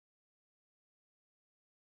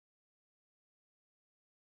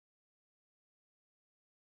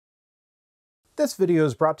This video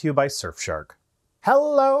is brought to you by Surfshark.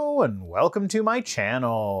 Hello and welcome to my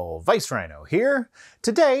channel. Rhino here.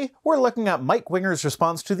 Today, we're looking at Mike Winger's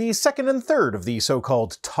response to the second and third of the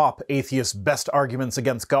so-called top atheist best arguments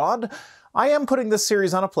against God. I am putting this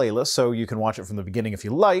series on a playlist, so you can watch it from the beginning if you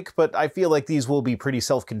like, but I feel like these will be pretty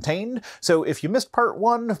self-contained, so if you missed part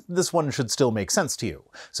one, this one should still make sense to you.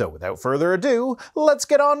 So without further ado, let's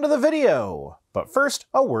get on to the video! But first,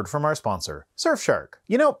 a word from our sponsor, Surfshark.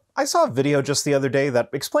 You know, I saw a video just the other day that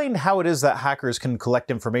explained how it is that hackers can collect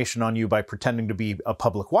information on you by pretending to be a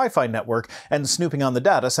public Wi-Fi network and snooping on the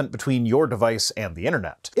data sent between your device and the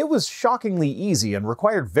internet. It was shockingly easy and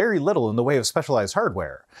required very little in the way of specialized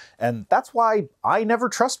hardware. And that's why I never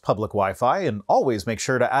trust public Wi-Fi and always make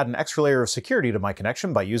sure to add an extra layer of security to my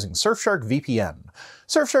connection by using Surfshark VPN.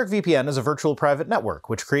 Surfshark VPN is a virtual private network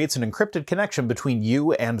which creates an encrypted connection between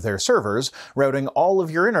you and their servers, routing all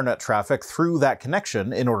of your internet traffic through that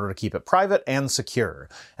connection in order to keep it private and secure.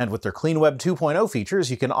 And with their Clean Web 2.0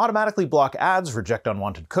 features, you can automatically block ads, reject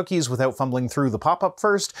unwanted cookies without fumbling through the pop-up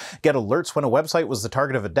first, get alerts when a website was the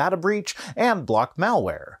target of a data breach, and block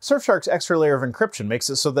malware. Surfshark's extra layer of encryption makes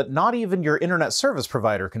it so that not even your internet service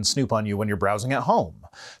provider can snoop on you when you're browsing at home.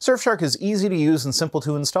 Surfshark is easy to use and simple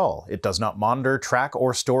to install. It does not monitor, track,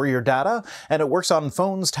 or store your data, and it works on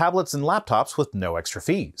phones, tablets, and laptops with no extra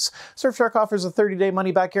fees. Surfshark offers a 30-day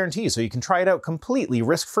money-back guarantee, so you can try it out completely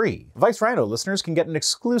risk-free. Rhino listeners can get an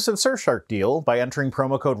exclusive Surfshark deal by entering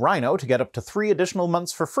promo code Rhino to get up to 3 additional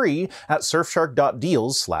months for free at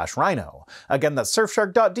surfshark.deals/Rhino. Again, that's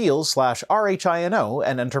surfshark.deals/RHINO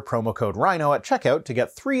and enter promo code Rhino at checkout to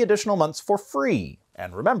get 3 additional months for free.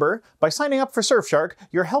 And remember, by signing up for Surfshark,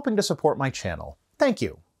 you're helping to support my channel. Thank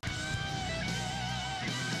you.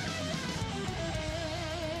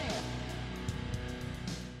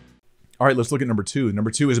 All right, let's look at number two.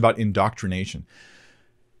 Number two is about indoctrination.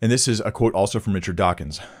 And this is a quote also from Richard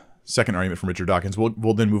Dawkins. Second argument from Richard Dawkins.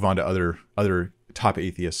 We'll then move on to other top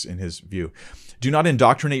atheists in his view. Do not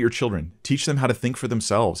indoctrinate your children. Teach them how to think for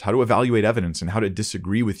themselves, how to evaluate evidence, and how to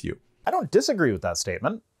disagree with you. I don't disagree with that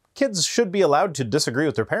statement. Kids should be allowed to disagree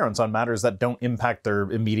with their parents on matters that don't impact their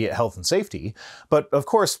immediate health and safety. But of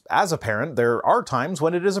course, as a parent, there are times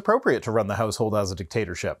when it is appropriate to run the household as a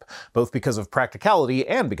dictatorship, both because of practicality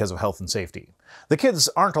and because of health and safety. The kids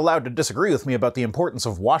aren't allowed to disagree with me about the importance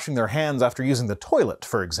of washing their hands after using the toilet,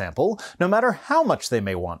 for example, no matter how much they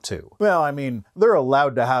may want to. Well, I mean, they're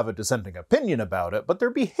allowed to have a dissenting opinion about it, but their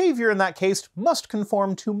behavior in that case must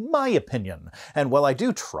conform to my opinion. And while I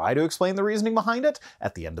do try to explain the reasoning behind it,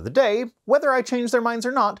 at the end of the day, whether I change their minds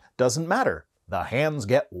or not doesn't matter. The hands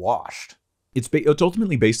get washed. It's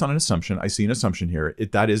ultimately based on an assumption. I see an assumption here.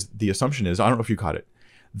 The assumption is, I don't know if you caught it,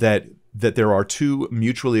 that there are two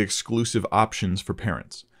mutually exclusive options for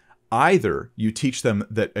parents. Either you teach them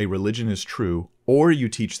that a religion is true, or you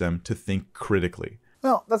teach them to think critically.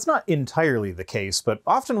 Well, that's not entirely the case, but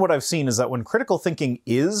often what I've seen is that when critical thinking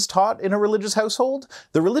is taught in a religious household,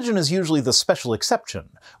 the religion is usually the special exception.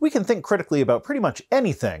 We can think critically about pretty much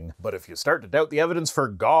anything, but if you start to doubt the evidence for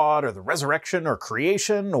God, or the resurrection, or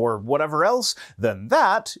creation, or whatever else, then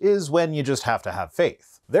that is when you just have to have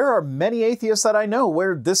faith. There are many atheists that I know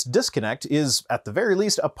where this disconnect is, at the very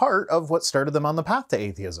least, a part of what started them on the path to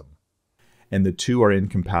atheism. And the two are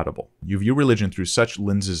incompatible. You view religion through such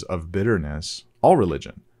lenses of bitterness, all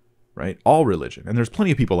religion, right? All religion. And there's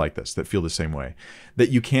plenty of people like this that feel the same way, that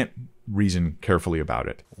you can't reason carefully about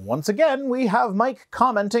it. Once again, we have Mike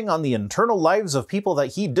commenting on the internal lives of people that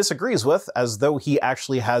he disagrees with as though he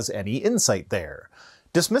actually has any insight there.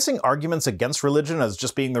 Dismissing arguments against religion as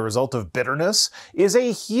just being the result of bitterness is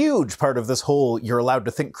a huge part of this whole you're allowed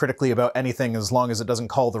to think critically about anything as long as it doesn't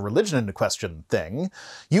call the religion into question thing.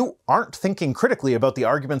 You aren't thinking critically about the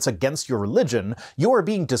arguments against your religion, you are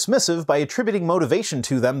being dismissive by attributing motivation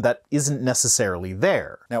to them that isn't necessarily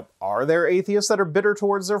there. Now, are there atheists that are bitter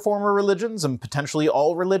towards their former religions and potentially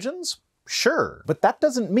all religions? Sure, but that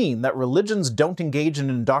doesn't mean that religions don't engage in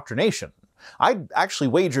indoctrination. I'd actually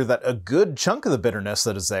wager that a good chunk of the bitterness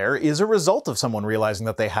that is there is a result of someone realizing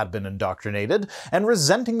that they had been indoctrinated and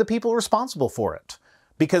resenting the people responsible for it.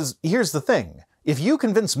 Because here's the thing. If you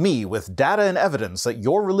convince me with data and evidence that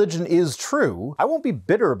your religion is true, I won't be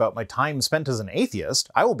bitter about my time spent as an atheist.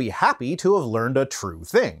 I will be happy to have learned a true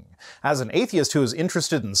thing. As an atheist who is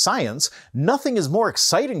interested in science, nothing is more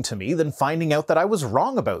exciting to me than finding out that I was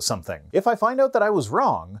wrong about something. If I find out that I was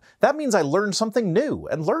wrong, that means I learned something new,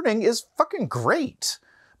 and learning is fucking great.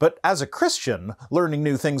 But as a Christian, learning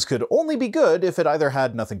new things could only be good if it either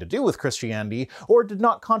had nothing to do with Christianity or did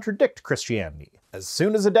not contradict Christianity. As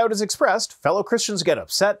soon as a doubt is expressed, fellow Christians get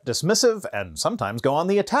upset, dismissive, and sometimes go on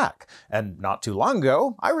the attack. And not too long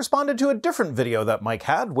ago, I responded to a different video that Mike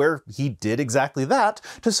had where he did exactly that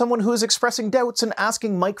to someone who was expressing doubts and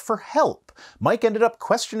asking Mike for help. Mike ended up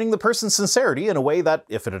questioning the person's sincerity in a way that,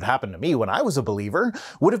 if it had happened to me when I was a believer,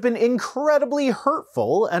 would have been incredibly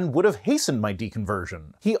hurtful and would have hastened my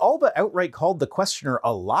deconversion. He all but outright called the questioner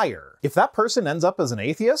a liar. If that person ends up as an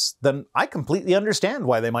atheist, then I completely understand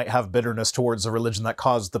why they might have bitterness towards a religion that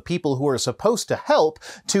caused the people who are supposed to help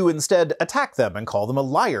to instead attack them and call them a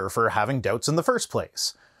liar for having doubts in the first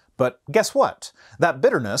place. But guess what? That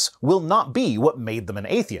bitterness will not be what made them an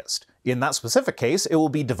atheist. In that specific case, it will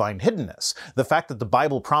be divine hiddenness. The fact that the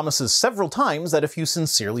Bible promises several times that if you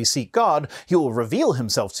sincerely seek God, he will reveal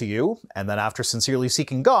himself to you, and then after sincerely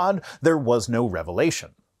seeking God, there was no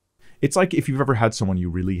revelation. It's like if you've ever had someone you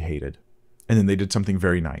really hated, and then they did something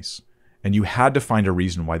very nice, and you had to find a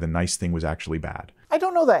reason why the nice thing was actually bad. I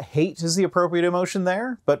don't know that hate is the appropriate emotion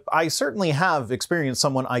there, but I certainly have experienced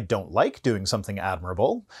someone I don't like doing something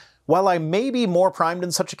admirable. While I may be more primed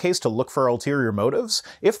in such a case to look for ulterior motives,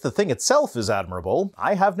 if the thing itself is admirable,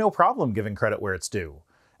 I have no problem giving credit where it's due.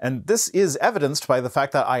 And this is evidenced by the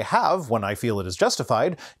fact that I have, when I feel it is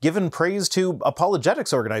justified, given praise to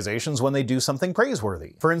apologetics organizations when they do something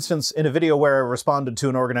praiseworthy. For instance, in a video where I responded to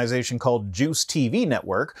an organization called Juice TV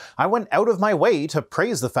Network, I went out of my way to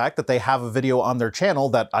praise the fact that they have a video on their channel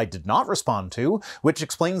that I did not respond to, which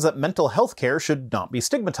explains that mental health care should not be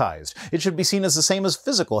stigmatized. It should be seen as the same as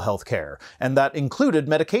physical health care, and that included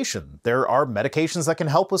medication. There are medications that can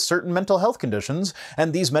help with certain mental health conditions,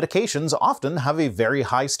 and these medications often have a very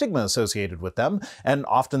high stigma associated with them, and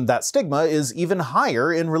often that stigma is even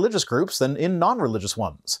higher in religious groups than in non-religious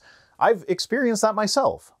ones. I've experienced that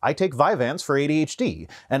myself. I take Vyvanse for ADHD,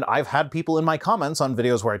 and I've had people in my comments on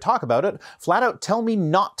videos where I talk about it flat out tell me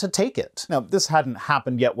not to take it. Now, this hadn't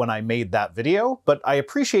happened yet when I made that video, but I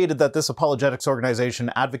appreciated that this apologetics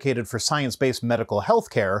organization advocated for science-based medical health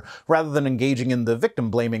care rather than engaging in the victim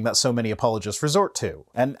blaming that so many apologists resort to.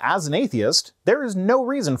 And as an atheist, there is no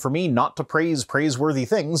reason for me not to praise praiseworthy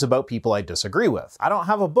things about people I disagree with. I don't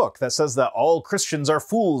have a book that says that all Christians are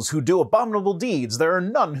fools who do abominable deeds. There are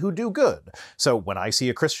none who do good. So when I see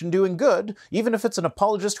a Christian doing good, even if it's an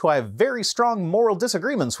apologist who I have very strong moral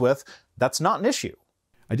disagreements with, that's not an issue.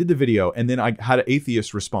 I did the video, and then I had an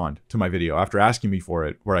atheist respond to my video after asking me for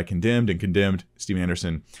it, where I condemned Steven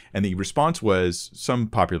Anderson, and the response was some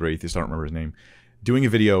popular atheist, I don't remember his name, doing a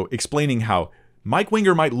video explaining how Mike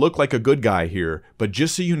Winger might look like a good guy here, but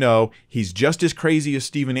just so you know, he's just as crazy as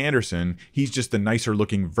Steven Anderson. He's just the nicer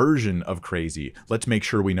looking version of crazy. Let's make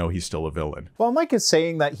sure we know he's still a villain. While Mike is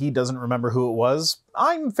saying that he doesn't remember who it was,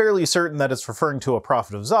 I'm fairly certain that it's referring to a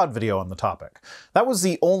Prophet of Zod video on the topic. That was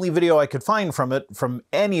the only video I could find from it from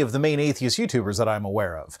any of the main atheist YouTubers that I'm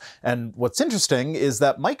aware of. And what's interesting is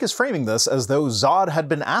that Mike is framing this as though Zod had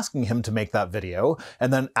been asking him to make that video,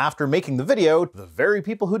 and then after making the video, the very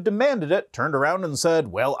people who demanded it turned around and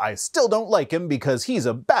said, well, I still don't like him because he's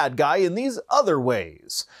a bad guy in these other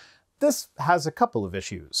ways. This has a couple of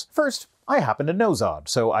issues. First, I happen to know Zod,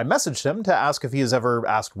 so I messaged him to ask if he has ever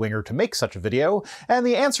asked Winger to make such a video, and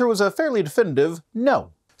the answer was a fairly definitive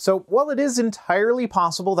no. So while it is entirely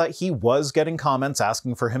possible that he was getting comments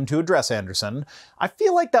asking for him to address Anderson, I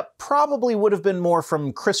feel like that probably would have been more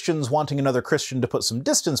from Christians wanting another Christian to put some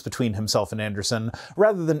distance between himself and Anderson,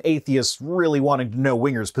 rather than atheists really wanting to know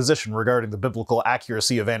Winger's position regarding the biblical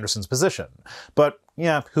accuracy of Anderson's position. But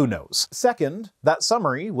yeah, who knows. Second, that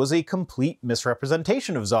summary was a complete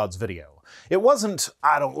misrepresentation of Zod's video. It wasn't,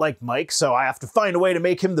 I don't like Mike, so I have to find a way to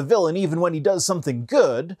make him the villain even when he does something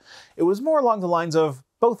good. It was more along the lines of,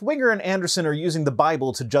 both Winger and Anderson are using the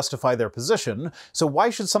Bible to justify their position, so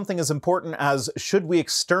why should something as important as should we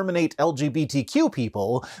exterminate LGBTQ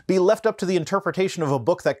people be left up to the interpretation of a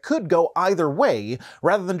book that could go either way,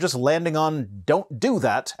 rather than just landing on don't do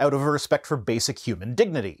that out of a respect for basic human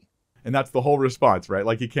dignity? And that's the whole response, right?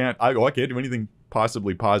 Like, I can't do anything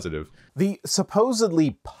possibly positive. The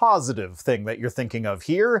supposedly positive thing that you're thinking of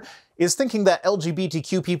here is thinking that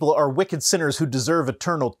LGBTQ people are wicked sinners who deserve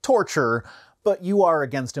eternal torture, but you are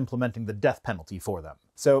against implementing the death penalty for them.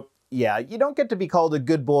 So yeah, you don't get to be called a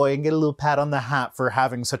good boy and get a little pat on the hat for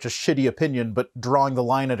having such a shitty opinion, but drawing the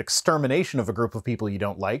line at extermination of a group of people you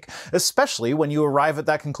don't like, especially when you arrive at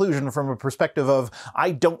that conclusion from a perspective of,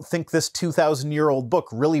 I don't think this 2,000-year-old book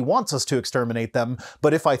really wants us to exterminate them,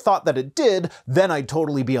 but if I thought that it did, then I'd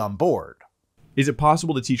totally be on board. Is it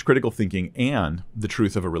possible to teach critical thinking and the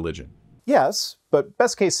truth of a religion? Yes, but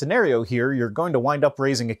best case scenario here, you're going to wind up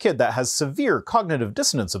raising a kid that has severe cognitive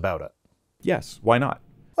dissonance about it. Yes, why not?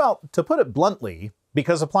 Well, to put it bluntly,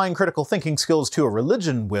 because applying critical thinking skills to a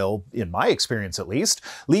religion will, in my experience at least,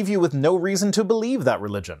 leave you with no reason to believe that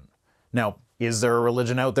religion. Now, is there a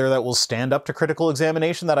religion out there that will stand up to critical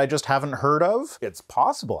examination that I just haven't heard of? It's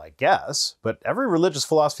possible, I guess, but every religious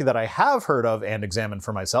philosophy that I have heard of and examined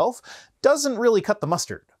for myself doesn't really cut the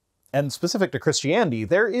mustard. And specific to Christianity,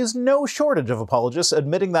 there is no shortage of apologists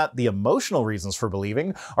admitting that the emotional reasons for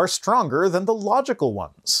believing are stronger than the logical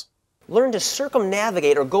ones. Learn to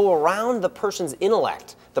circumnavigate or go around the person's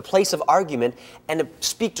intellect, the place of argument, and to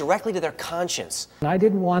speak directly to their conscience. I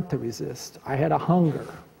didn't want to resist. I had a hunger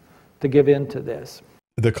to give in to this.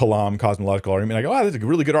 The Kalam cosmological argument, I go, oh, that's a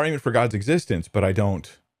really good argument for God's existence, but I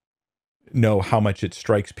don't know how much it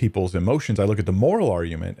strikes people's emotions. I look at the moral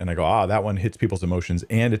argument and I go, that one hits people's emotions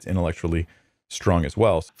and it's intellectually strong as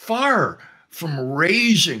well. Far from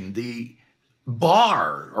raising the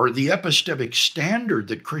bar or the epistemic standard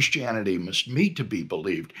that Christianity must meet to be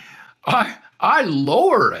believed, I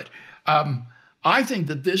lower it. I think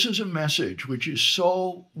that this is a message which is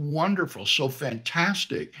so wonderful, so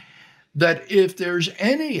fantastic, that if there's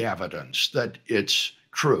any evidence that it's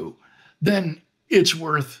true, then it's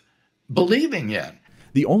worth believing in.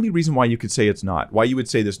 The only reason why you could say it's not, why you would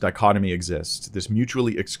say this dichotomy exists, this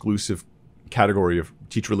mutually exclusive category of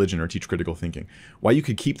teach religion or teach critical thinking, why you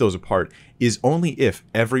could keep those apart is only if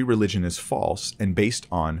every religion is false and based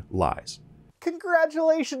on lies.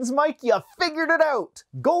 Congratulations, Mike, you figured it out!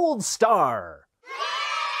 Gold star!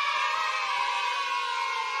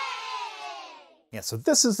 Yeah, so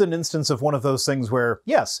this is an instance of one of those things where,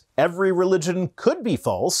 yes, every religion could be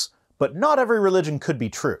false, but not every religion could be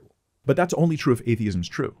true. But that's only true if atheism's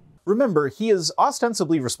true. Remember, he is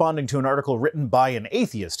ostensibly responding to an article written by an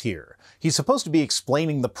atheist here. He's supposed to be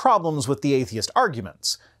explaining the problems with the atheist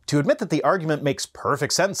arguments. To admit that the argument makes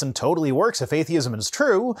perfect sense and totally works if atheism is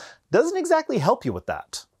true doesn't exactly help you with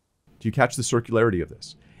that. Do you catch the circularity of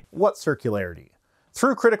this? What circularity?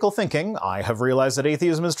 Through critical thinking, I have realized that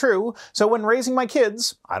atheism is true, so when raising my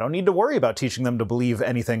kids, I don't need to worry about teaching them to believe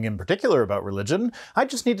anything in particular about religion. I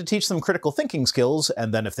just need to teach them critical thinking skills,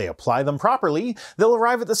 and then if they apply them properly, they'll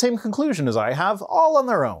arrive at the same conclusion as I have, all on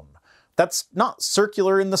their own. That's not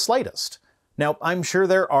circular in the slightest. Now, I'm sure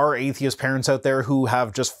there are atheist parents out there who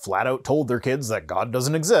have just flat out told their kids that God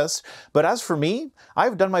doesn't exist, but as for me,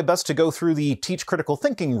 I've done my best to go through the teach critical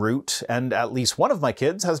thinking route, and at least one of my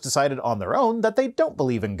kids has decided on their own that they don't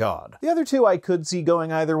believe in God. The other two I could see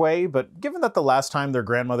going either way, but given that the last time their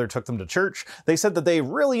grandmother took them to church, they said that they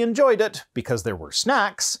really enjoyed it because there were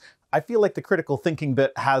snacks, I feel like the critical thinking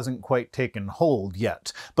bit hasn't quite taken hold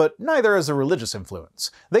yet, but neither has a religious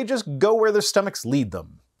influence. They just go where their stomachs lead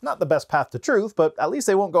them. Not the best path to truth, but at least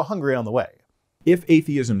they won't go hungry on the way. If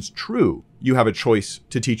atheism's true, you have a choice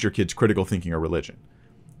to teach your kids critical thinking or religion.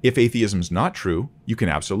 If atheism's not true, you can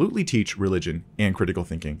absolutely teach religion and critical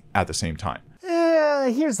thinking at the same time.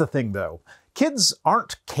 Here's the thing though. Kids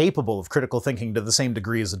aren't capable of critical thinking to the same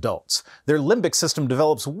degree as adults. Their limbic system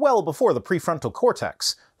develops well before the prefrontal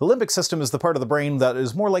cortex. The limbic system is the part of the brain that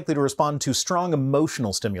is more likely to respond to strong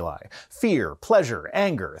emotional stimuli. Fear, pleasure,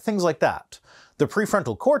 anger, things like that. The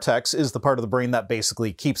prefrontal cortex is the part of the brain that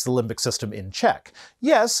basically keeps the limbic system in check.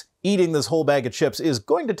 Yes, eating this whole bag of chips is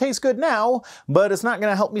going to taste good now, but it's not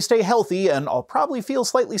going to help me stay healthy, and I'll probably feel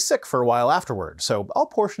slightly sick for a while afterward, so I'll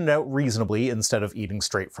portion it out reasonably instead of eating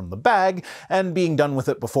straight from the bag and being done with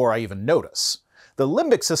it before I even notice. The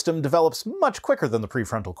limbic system develops much quicker than the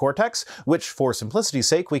prefrontal cortex, which, for simplicity's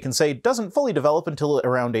sake, we can say doesn't fully develop until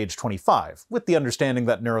around age 25, with the understanding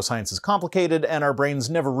that neuroscience is complicated and our brains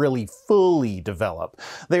never really fully develop.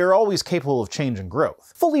 They are always capable of change and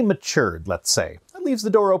growth. Fully matured, let's say. That leaves the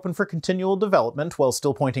door open for continual development, while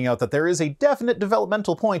still pointing out that there is a definite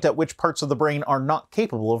developmental point at which parts of the brain are not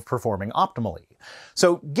capable of performing optimally.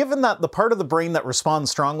 So, given that the part of the brain that responds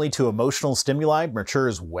strongly to emotional stimuli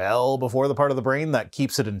matures well before the part of the brain that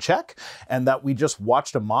keeps it in check, and that we just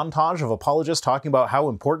watched a montage of apologists talking about how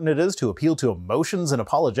important it is to appeal to emotions in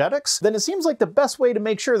apologetics, then it seems like the best way to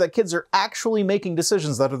make sure that kids are actually making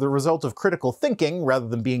decisions that are the result of critical thinking rather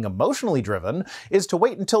than being emotionally driven is to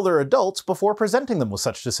wait until they're adults before presenting them with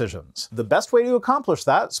such decisions. The best way to accomplish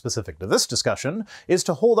that, specific to this discussion, is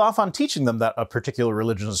to hold off on teaching them that a particular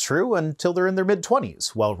religion is true until they're in their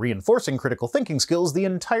mid-20s, while reinforcing critical thinking skills the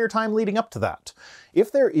entire time leading up to that.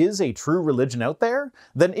 If there is a true religion out there,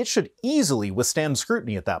 then it should easily withstand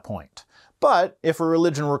scrutiny at that point. But if a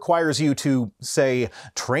religion requires you to, say,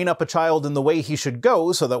 train up a child in the way he should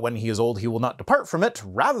go so that when he is old he will not depart from it,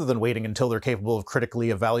 rather than waiting until they're capable of critically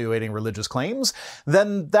evaluating religious claims,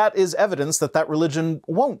 then that is evidence that that religion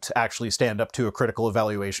won't actually stand up to a critical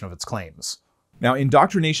evaluation of its claims. Now,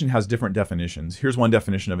 indoctrination has different definitions. Here's one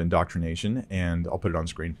definition of indoctrination, and I'll put it on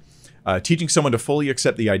screen. Teaching someone to fully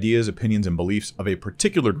accept the ideas, opinions, and beliefs of a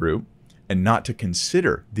particular group and not to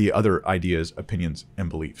consider the other ideas, opinions, and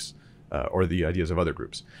beliefs, or the ideas of other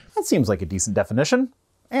groups. That seems like a decent definition.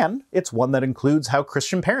 And it's one that includes how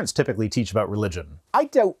Christian parents typically teach about religion. I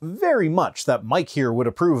doubt very much that Mike here would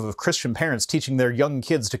approve of Christian parents teaching their young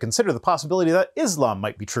kids to consider the possibility that Islam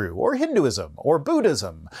might be true, or Hinduism, or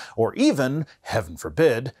Buddhism, or even, heaven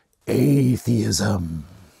forbid, atheism.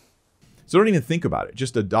 So don't even think about it.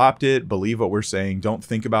 Just adopt it, believe what we're saying, don't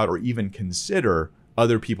think about or even consider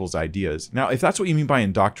other people's ideas. Now, if that's what you mean by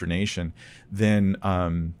indoctrination, then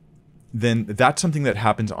that's something that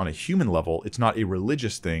happens on a human level. It's not a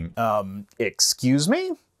religious thing. Excuse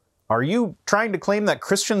me? Are you trying to claim that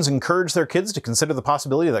Christians encourage their kids to consider the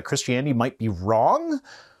possibility that Christianity might be wrong?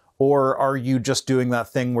 Or are you just doing that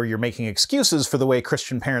thing where you're making excuses for the way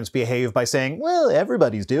Christian parents behave by saying, well,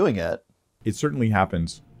 everybody's doing it? It certainly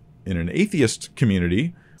happens in an atheist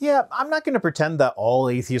community. Yeah, I'm not going to pretend that all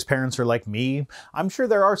atheist parents are like me. I'm sure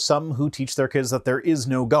there are some who teach their kids that there is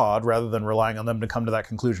no God rather than relying on them to come to that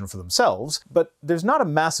conclusion for themselves. But there's not a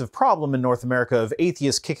massive problem in North America of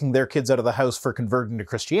atheists kicking their kids out of the house for converting to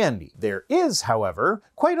Christianity. There is, however,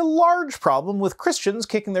 quite a large problem with Christians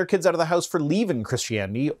kicking their kids out of the house for leaving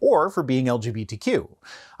Christianity or for being LGBTQ.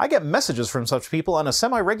 I get messages from such people on a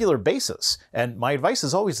semi-regular basis, and my advice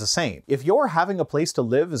is always the same. If your having a place to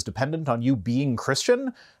live is dependent on you being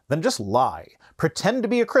Christian, then just lie. Pretend to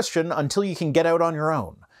be a Christian until you can get out on your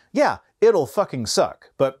own. Yeah, it'll fucking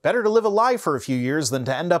suck, but better to live a lie for a few years than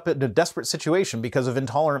to end up in a desperate situation because of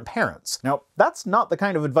intolerant parents. Now, that's not the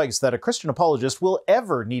kind of advice that a Christian apologist will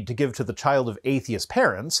ever need to give to the child of atheist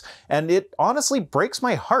parents, and it honestly breaks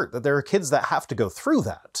my heart that there are kids that have to go through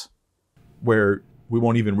that. Where we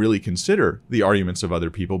won't even really consider the arguments of other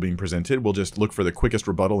people being presented. We'll just look for the quickest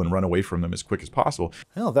rebuttal and run away from them as quick as possible.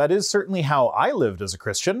 Well, that is certainly how I lived as a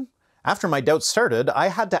Christian. After my doubts started, I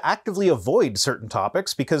had to actively avoid certain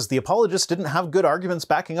topics because the apologists didn't have good arguments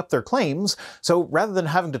backing up their claims, so rather than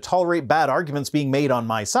having to tolerate bad arguments being made on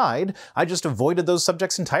my side, I just avoided those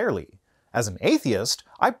subjects entirely. As an atheist,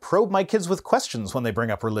 I probe my kids with questions when they bring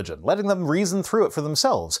up religion, letting them reason through it for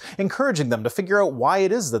themselves, encouraging them to figure out why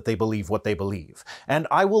it is that they believe what they believe. And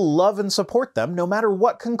I will love and support them no matter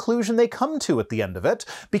what conclusion they come to at the end of it,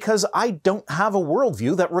 because I don't have a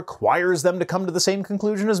worldview that requires them to come to the same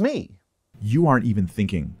conclusion as me. You aren't even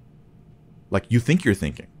thinking like you think you're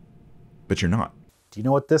thinking, but you're not. Do you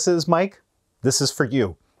know what this is, Mike? This is for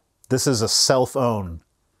you. This is a self-own.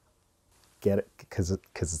 Get it? Because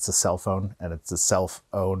it's a cell phone and it's a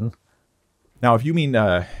self-own. Now, if you mean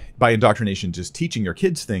by indoctrination just teaching your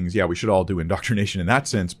kids things, yeah, we should all do indoctrination in that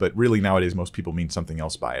sense, but really nowadays most people mean something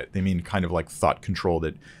else by it. They mean kind of like thought control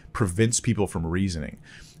that prevents people from reasoning.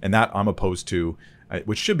 And that I'm opposed to,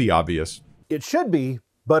 which should be obvious. It should be,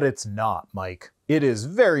 but it's not, Mike. It is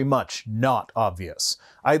very much not obvious.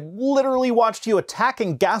 I literally watched you attack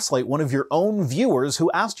and gaslight one of your own viewers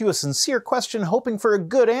who asked you a sincere question hoping for a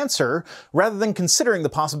good answer, rather than considering the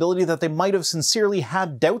possibility that they might have sincerely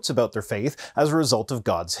had doubts about their faith as a result of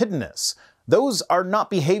God's hiddenness. Those are not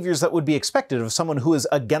behaviors that would be expected of someone who is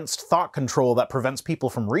against thought control that prevents people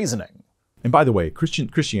from reasoning. And by the way,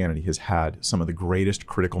 Christianity has had some of the greatest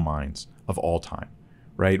critical minds of all time.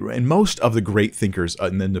 Right? And most of the great thinkers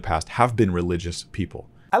in the past have been religious people.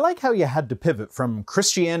 I like how you had to pivot from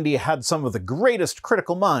Christianity had some of the greatest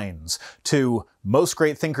critical minds to most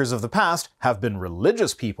great thinkers of the past have been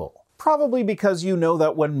religious people. Probably because you know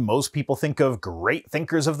that when most people think of great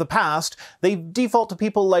thinkers of the past, they default to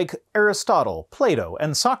people like Aristotle, Plato,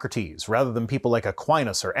 and Socrates, rather than people like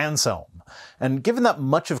Aquinas or Anselm. And given that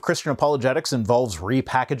much of Christian apologetics involves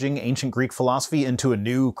repackaging ancient Greek philosophy into a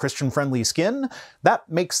new Christian-friendly skin, that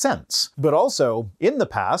makes sense. But also, in the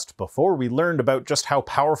past, before we learned about just how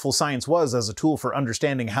powerful science was as a tool for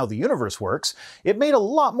understanding how the universe works, it made a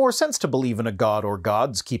lot more sense to believe in a god or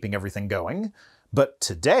gods keeping everything going. But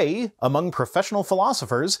today, among professional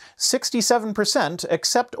philosophers, 67%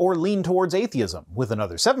 accept or lean towards atheism, with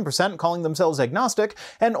another 7% calling themselves agnostic,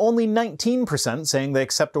 and only 19% saying they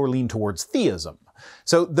accept or lean towards theism.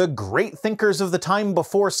 So the great thinkers of the time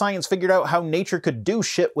before science figured out how nature could do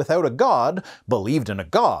shit without a god believed in a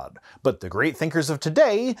god, but the great thinkers of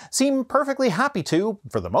today seem perfectly happy to,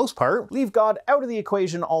 for the most part, leave God out of the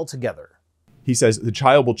equation altogether. He says the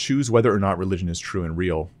child will choose whether or not religion is true and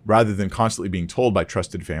real, rather than constantly being told by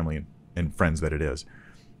trusted family and friends that it is.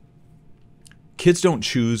 Kids don't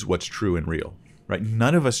choose what's true and real, right?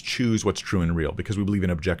 None of us choose what's true and real because we believe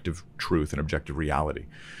in objective truth and objective reality,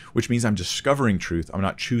 which means I'm discovering truth, I'm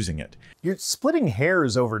not choosing it. You're splitting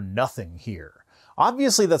hairs over nothing here.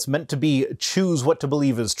 Obviously that's meant to be choose what to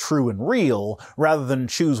believe is true and real, rather than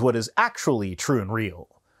choose what is actually true and real.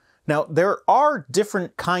 Now, there are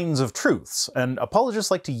different kinds of truths, and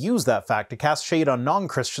apologists like to use that fact to cast shade on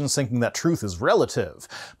non-Christians thinking that truth is relative.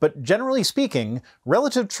 But generally speaking,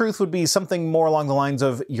 relative truth would be something more along the lines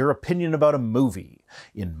of your opinion about a movie.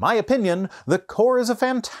 In my opinion, The Core is a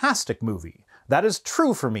fantastic movie. That is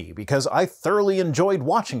true for me because I thoroughly enjoyed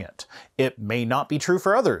watching it. It may not be true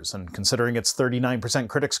for others, and considering its 39%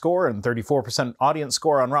 critic score and 34% audience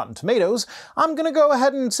score on Rotten Tomatoes, I'm gonna go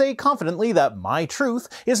ahead and say confidently that my truth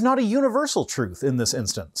is not a universal truth in this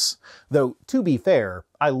instance. Though, to be fair,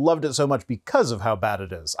 I loved it so much because of how bad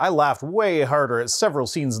it is. I laughed way harder at several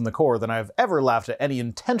scenes in The Core than I've ever laughed at any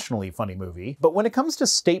intentionally funny movie. But when it comes to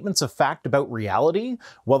statements of fact about reality,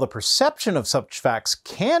 while the perception of such facts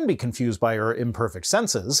can be confused by our imperfect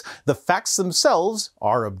senses, the facts themselves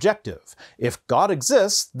are objective. If God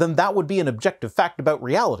exists, then that would be an objective fact about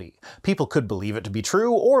reality. People could believe it to be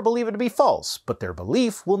true or believe it to be false, but their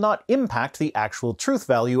belief will not impact the actual truth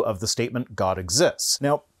value of the statement God exists.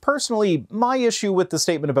 Now, personally, my issue with the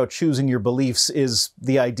statement about choosing your beliefs is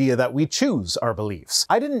the idea that we choose our beliefs.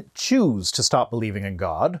 I didn't choose to stop believing in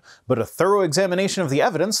God, but a thorough examination of the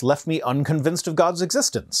evidence left me unconvinced of God's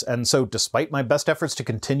existence, and so despite my best efforts to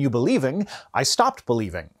continue believing, I stopped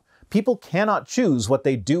believing. People cannot choose what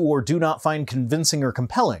they do or do not find convincing or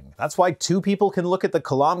compelling. That's why two people can look at the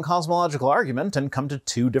Kalam cosmological argument and come to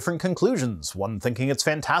two different conclusions, one thinking it's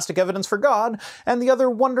fantastic evidence for God, and the other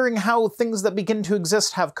wondering how things that begin to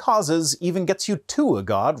exist have causes even gets you to a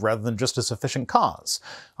God rather than just a sufficient cause.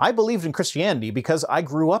 I believed in Christianity because I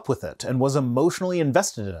grew up with it and was emotionally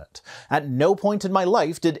invested in it. At no point in my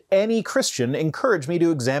life did any Christian encourage me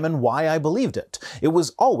to examine why I believed it. It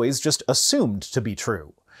was always just assumed to be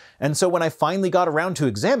true. And so when I finally got around to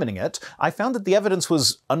examining it, I found that the evidence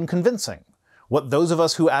was unconvincing. What those of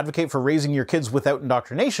us who advocate for raising your kids without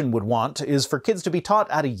indoctrination would want is for kids to be taught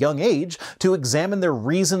at a young age to examine their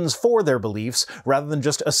reasons for their beliefs rather than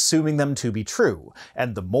just assuming them to be true.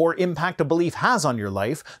 And the more impact a belief has on your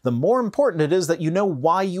life, the more important it is that you know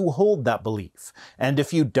why you hold that belief. And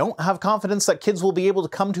if you don't have confidence that kids will be able to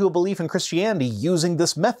come to a belief in Christianity using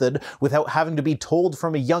this method without having to be told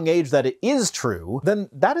from a young age that it is true, then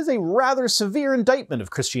that is a rather severe indictment of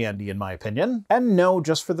Christianity in my opinion. And no,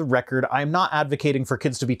 just for the record, I'm not advocating for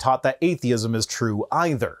kids to be taught that atheism is true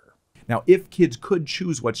either. Now, if kids could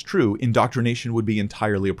choose what's true, indoctrination would be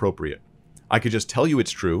entirely appropriate. I could just tell you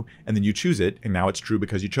it's true, and then you choose it, and now it's true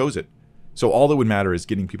because you chose it. So all that would matter is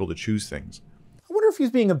getting people to choose things. I wonder if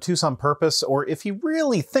he's being obtuse on purpose, or if he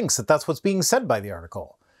really thinks that that's what's being said by the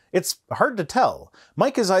article. It's hard to tell.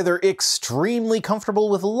 Mike is either extremely comfortable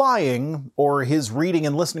with lying, or his reading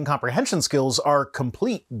and listening comprehension skills are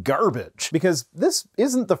complete garbage. Because this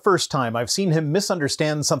isn't the first time I've seen him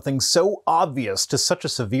misunderstand something so obvious to such a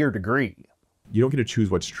severe degree. You don't get to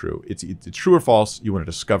choose what's true. It's true or false. You want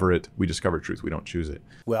to discover it. We discover truth. We don't choose it.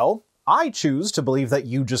 Well, I choose to believe that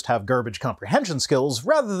you just have garbage comprehension skills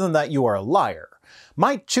rather than that you are a liar.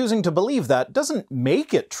 My choosing to believe that doesn't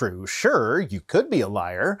make it true. Sure, you could be a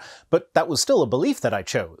liar, but that was still a belief that I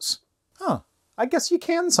chose. I guess you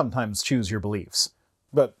can sometimes choose your beliefs.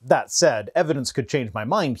 But that said, evidence could change my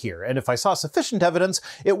mind here, and if I saw sufficient evidence,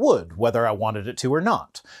 it would, whether I wanted it to or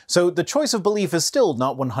not. So the choice of belief is still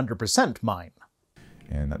not 100% mine.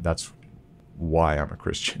 And that's why I'm a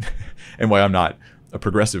Christian, and why I'm not a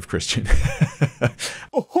progressive Christian.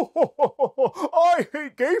 I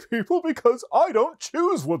hate gay people because I don't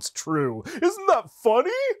choose what's true. Isn't that funny?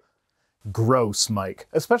 Gross, Mike.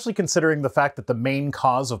 Especially considering the fact that the main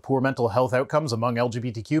cause of poor mental health outcomes among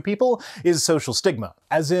LGBTQ people is social stigma.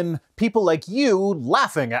 As in, people like you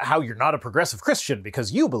laughing at how you're not a progressive Christian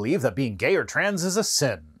because you believe that being gay or trans is a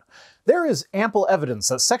sin. There is ample evidence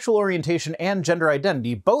that sexual orientation and gender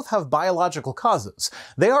identity both have biological causes.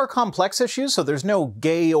 They are complex issues, so there's no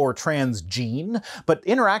gay or trans gene, but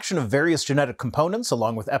interaction of various genetic components,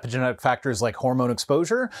 along with epigenetic factors like hormone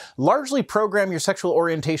exposure, largely program your sexual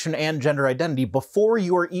orientation and gender identity before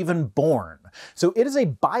you are even born. So it is a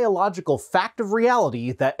biological fact of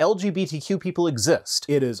reality that LGBTQ people exist.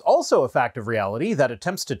 It is also a fact of reality that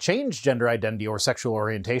attempts to change gender identity or sexual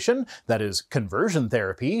orientation, that is, conversion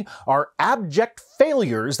therapy, are abject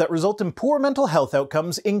failures that result in poor mental health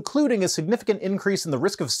outcomes, including a significant increase in the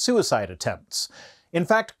risk of suicide attempts. In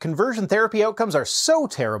fact, conversion therapy outcomes are so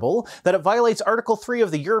terrible that it violates Article 3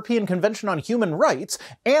 of the European Convention on Human Rights,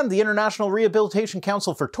 and the International Rehabilitation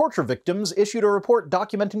Council for Torture Victims issued a report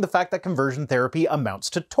documenting the fact that conversion therapy amounts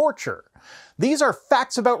to torture. These are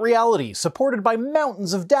facts about reality, supported by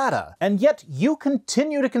mountains of data, and yet you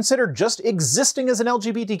continue to consider just existing as an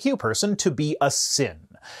LGBTQ person to be a sin.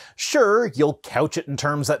 Sure, you'll couch it in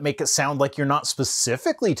terms that make it sound like you're not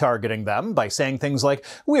specifically targeting them by saying things like,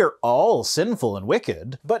 "We're all sinful and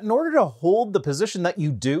wicked," but in order to hold the position that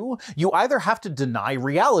you do, you either have to deny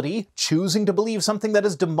reality, choosing to believe something that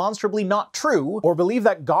is demonstrably not true, or believe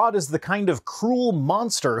that God is the kind of cruel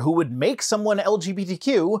monster who would make someone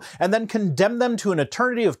LGBTQ and then condemn them to an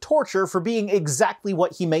eternity of torture for being exactly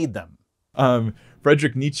what he made them.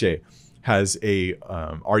 Friedrich Nietzsche has a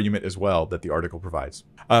argument as well that the article provides.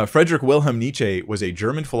 Friedrich Wilhelm Nietzsche was a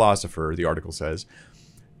German philosopher, the article says,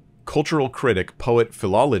 cultural critic, poet,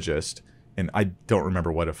 philologist, and I don't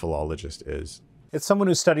remember what a philologist is. It's someone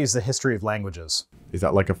who studies the history of languages. Is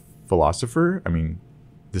that like a philosopher? I mean,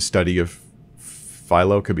 the study of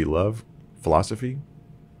philo could be love, philosophy,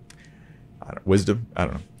 wisdom, I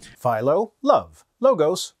don't know. Philo, love.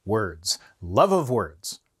 Logos, words. Love of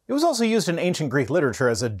words. It was also used in ancient Greek literature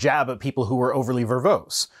as a jab at people who were overly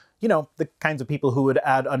verbose. You know, the kinds of people who would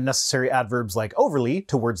add unnecessary adverbs like overly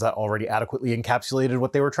to words that already adequately encapsulated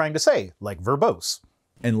what they were trying to say, like verbose.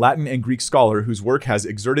 And Latin and Greek scholar whose work has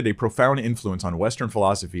exerted a profound influence on Western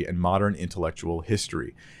philosophy and modern intellectual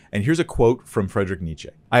history. And here's a quote from Friedrich Nietzsche.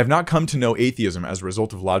 "I have not come to know atheism as a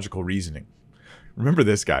result of logical reasoning." Remember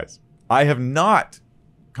this, guys. I have not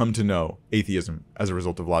come to know atheism as a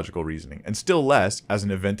result of logical reasoning, and still less as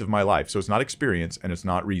an event of my life. So it's not experience and it's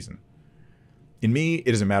not reason. In me,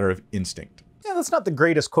 it is a matter of instinct. Yeah, that's not the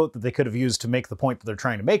greatest quote that they could have used to make the point that they're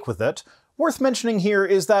trying to make with it. Worth mentioning here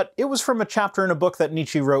is that it was from a chapter in a book that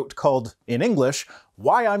Nietzsche wrote called, in English,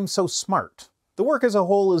 Why I'm So Smart. The work as a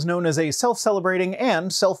whole is known as a self-celebrating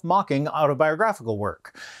and self-mocking autobiographical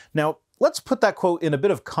work. Now, let's put that quote in a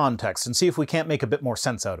bit of context and see if we can't make a bit more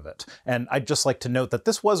sense out of it. And I'd just like to note that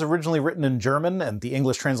this was originally written in German, and the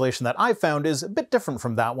English translation that I found is a bit different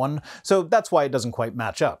from that one, so that's why it doesn't quite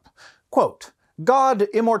match up. Quote, "God,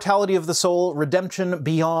 immortality of the soul, redemption,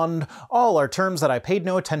 beyond, all are terms that I paid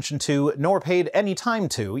no attention to, nor paid any time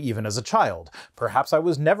to, even as a child. Perhaps I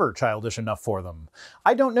was never childish enough for them.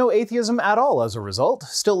 I don't know atheism at all as a result,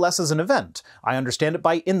 still less as an event. I understand it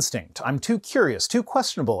by instinct. I'm too curious, too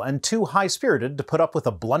questionable, and too high-spirited to put up with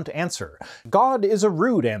a blunt answer. God is a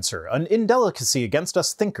rude answer, an indelicacy against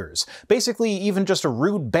us thinkers, basically even just a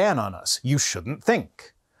rude ban on us. You shouldn't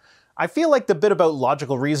think." I feel like the bit about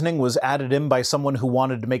logical reasoning was added in by someone who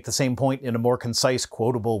wanted to make the same point in a more concise,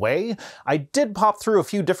 quotable way. I did pop through a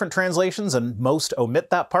few different translations, and most omit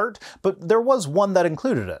that part, but there was one that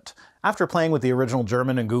included it. After playing with the original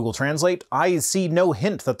German in Google Translate, I see no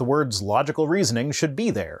hint that the words logical reasoning should be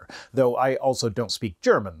there, though I also don't speak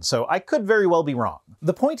German, so I could very well be wrong.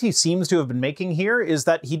 The point he seems to have been making here is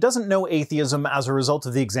that he doesn't know atheism as a result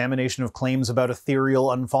of the examination of claims about ethereal,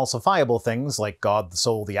 unfalsifiable things like God, the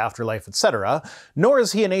soul, the afterlife, etc., nor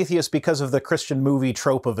is he an atheist because of the Christian movie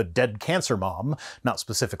trope of a dead cancer mom, not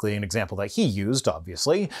specifically an example that he used,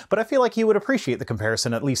 obviously, but I feel like he would appreciate the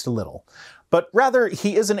comparison at least a little. But rather,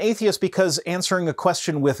 he is an atheist because answering a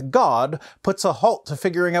question with God puts a halt to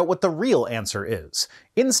figuring out what the real answer is.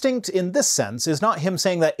 Instinct, in this sense, is not him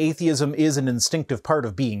saying that atheism is an instinctive part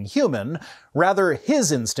of being human. Rather,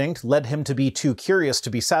 his instinct led him to be too curious to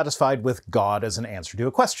be satisfied with God as an answer to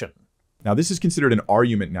a question. Now, this is considered an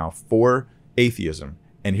argument now for atheism,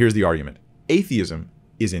 and here's the argument. Atheism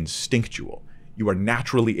is instinctual. You are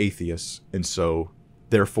naturally atheists, and so,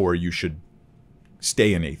 therefore, you should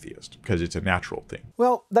stay an atheist, because it's a natural thing.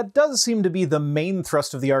 Well, that does seem to be the main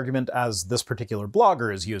thrust of the argument as this particular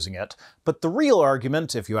blogger is using it, but the real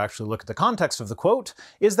argument, if you actually look at the context of the quote,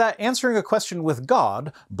 is that answering a question with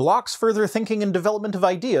God blocks further thinking and development of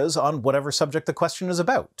ideas on whatever subject the question is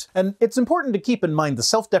about. And it's important to keep in mind the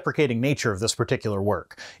self-deprecating nature of this particular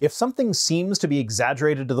work. If something seems to be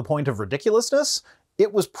exaggerated to the point of ridiculousness,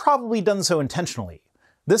 it was probably done so intentionally.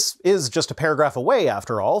 This is just a paragraph away,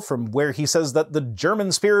 after all, from where he says that the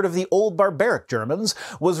German spirit of the old barbaric Germans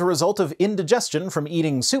was a result of indigestion from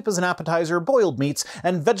eating soup as an appetizer, boiled meats,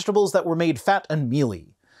 and vegetables that were made fat and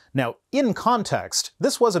mealy. Now, in context,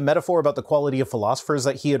 this was a metaphor about the quality of philosophers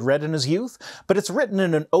that he had read in his youth, but it's written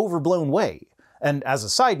in an overblown way. And as a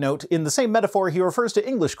side note, in the same metaphor he refers to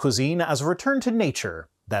English cuisine as a return to nature,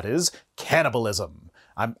 that is, cannibalism.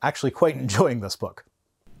 I'm actually quite enjoying this book.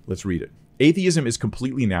 Let's read it. Atheism is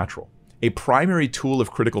completely natural. A primary tool of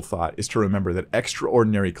critical thought is to remember that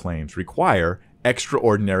extraordinary claims require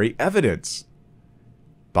extraordinary evidence.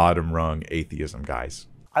 bottom rung atheism, guys.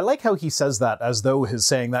 I like how he says that as though his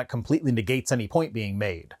saying that completely negates any point being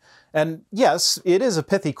made. And yes, it is a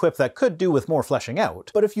pithy quip that could do with more fleshing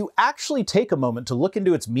out, but if you actually take a moment to look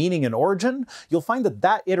into its meaning and origin, you'll find that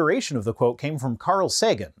that iteration of the quote came from Carl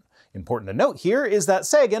Sagan. Important to note here is that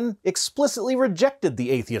Sagan explicitly rejected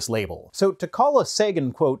the atheist label. So to call a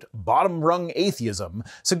Sagan quote bottom-rung atheism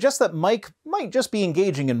suggests that Mike might just be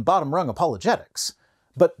engaging in bottom-rung apologetics.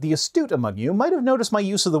 But the astute among you might have noticed my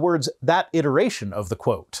use of the words that iteration of the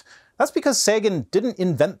quote. That's because Sagan didn't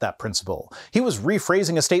invent that principle. He was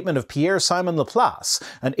rephrasing a statement of Pierre-Simon Laplace,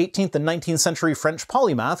 an 18th and 19th century French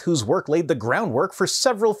polymath whose work laid the groundwork for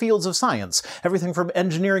several fields of science, everything from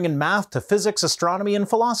engineering and math to physics, astronomy, and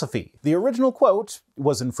philosophy. The original quote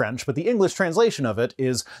was in French, but the English translation of it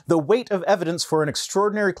is, "The weight of evidence for an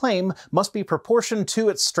extraordinary claim must be proportioned to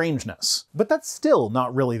its strangeness." But that's still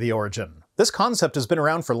not really the origin. This concept has been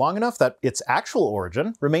around for long enough that its actual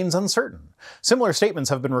origin remains uncertain. Similar statements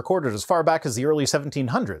have been recorded as far back as the early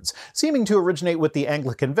 1700s, seeming to originate with the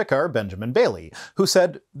Anglican vicar Benjamin Bailey, who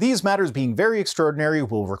said, "These matters being very extraordinary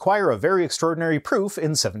will require a very extraordinary proof"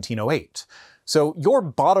 in 1708. So your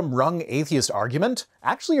bottom-rung atheist argument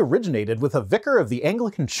actually originated with a vicar of the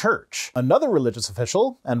Anglican Church. Another religious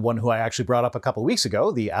official, and one who I actually brought up a couple weeks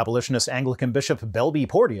ago, the abolitionist Anglican Bishop Belby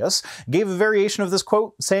Porteous, gave a variation of this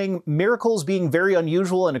quote, saying, "Miracles being very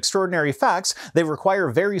unusual and extraordinary facts, they require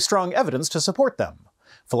very strong evidence to support them."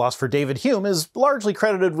 Philosopher David Hume is largely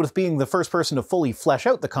credited with being the first person to fully flesh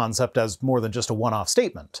out the concept as more than just a one-off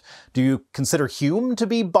statement. Do you consider Hume to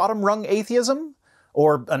be bottom-rung atheism?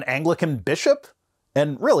 Or an Anglican bishop?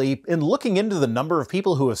 And really, in looking into the number of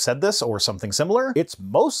people who have said this or something similar, it's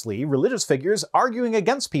mostly religious figures arguing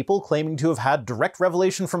against people claiming to have had direct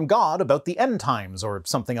revelation from God about the end times or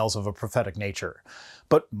something else of a prophetic nature.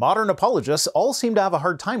 But modern apologists all seem to have a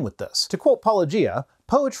hard time with this. To quote Pelagia,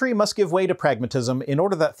 "Poetry must give way to pragmatism in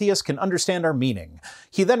order that theists can understand our meaning."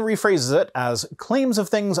 He then rephrases it as, "Claims of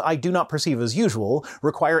things I do not perceive as usual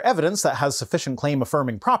require evidence that has sufficient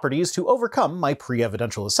claim-affirming properties to overcome my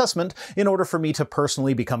pre-evidential assessment in order for me to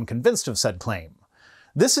personally become convinced of said claim."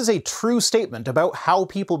 This is a true statement about how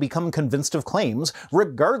people become convinced of claims,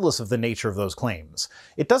 regardless of the nature of those claims.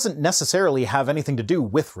 It doesn't necessarily have anything to do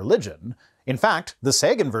with religion. In fact, the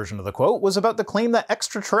Sagan version of the quote was about the claim that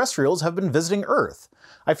extraterrestrials have been visiting Earth.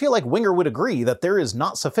 I feel like Winger would agree that there is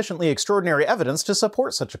not sufficiently extraordinary evidence to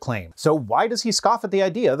support such a claim. So why does he scoff at the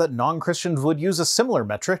idea that non-Christians would use a similar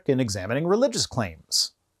metric in examining religious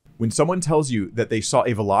claims? When someone tells you that they saw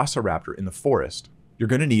a velociraptor in the forest, you're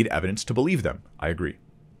going to need evidence to believe them. I agree.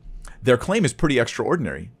 Their claim is pretty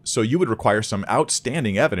extraordinary, so you would require some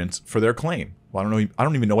outstanding evidence for their claim. Well, I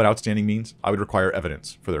don't even know what outstanding means. I would require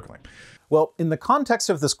evidence for their claim. Well, in the context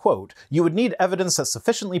of this quote, you would need evidence that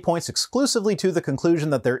sufficiently points exclusively to the conclusion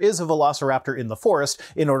that there is a velociraptor in the forest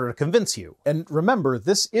in order to convince you. And remember,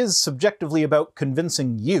 this is subjectively about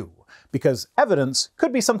convincing you, because evidence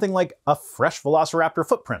could be something like a fresh velociraptor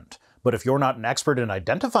footprint. But if you're not an expert in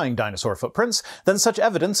identifying dinosaur footprints, then such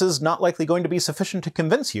evidence is not likely going to be sufficient to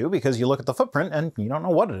convince you because you look at the footprint and you don't know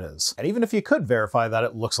what it is. And even if you could verify that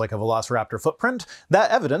it looks like a velociraptor footprint, that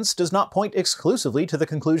evidence does not point exclusively to the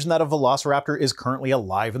conclusion that a velociraptor is currently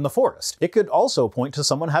alive in the forest. It could also point to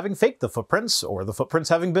someone having faked the footprints, or the footprints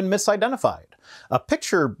having been misidentified. A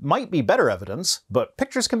picture might be better evidence, but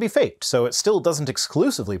pictures can be faked, so it still doesn't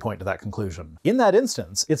exclusively point to that conclusion. In that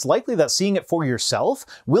instance, it's likely that seeing it for yourself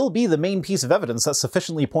will be the main piece of evidence that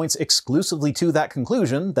sufficiently points exclusively to that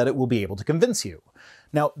conclusion that it will be able to convince you.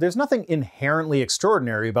 Now, there's nothing inherently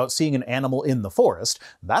extraordinary about seeing an animal in the forest.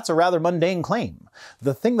 That's a rather mundane claim.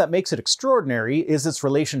 The thing that makes it extraordinary is its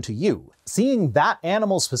relation to you. Seeing that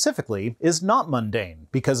animal specifically is not mundane,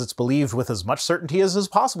 because it's believed with as much certainty as is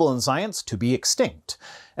possible in science to be extinct.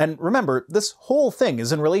 And remember, this whole thing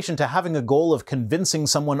is in relation to having a goal of convincing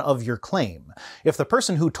someone of your claim. If the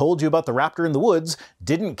person who told you about the raptor in the woods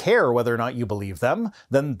didn't care whether or not you believe them,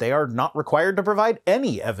 then they are not required to provide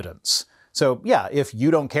any evidence. So yeah, if you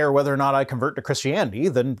don't care whether or not I convert to Christianity,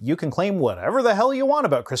 then you can claim whatever the hell you want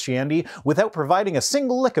about Christianity without providing a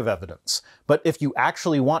single lick of evidence. But if you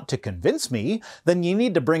actually want to convince me, then you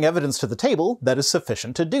need to bring evidence to the table that is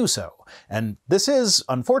sufficient to do so. And this is,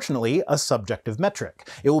 unfortunately, a subjective metric.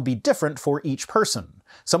 It will be different for each person.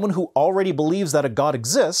 Someone who already believes that a God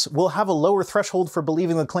exists will have a lower threshold for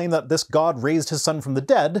believing the claim that this God raised his son from the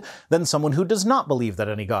dead than someone who does not believe that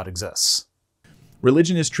any God exists.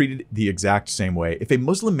 Religion is treated the exact same way. If a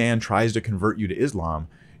Muslim man tries to convert you to Islam,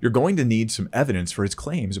 you're going to need some evidence for his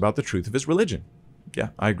claims about the truth of his religion. Yeah,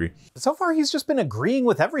 I agree. So far, he's just been agreeing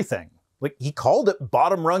with everything. Like, he called it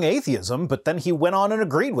bottom-rung atheism, but then he went on and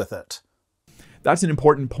agreed with it. That's an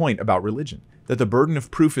important point about religion, that the burden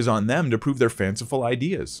of proof is on them to prove their fanciful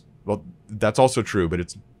ideas. Well, that's also true, but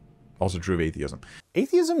it's also true of atheism.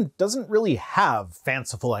 Atheism doesn't really have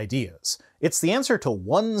fanciful ideas. It's the answer to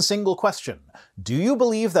one single question. Do you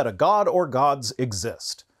believe that a god or gods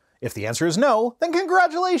exist? If the answer is no, then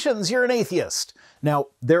congratulations, you're an atheist. Now,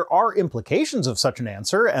 there are implications of such an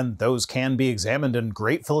answer, and those can be examined in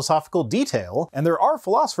great philosophical detail, and there are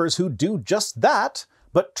philosophers who do just that.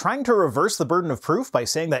 But trying to reverse the burden of proof by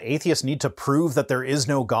saying that atheists need to prove that there is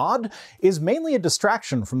no God is mainly a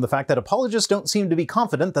distraction from the fact that apologists don't seem to be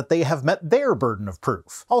confident that they have met their burden of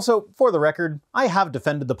proof. Also, for the record, I have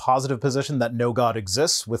defended the positive position that no God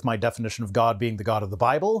exists, with my definition of God being the God of the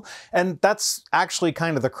Bible, and that's actually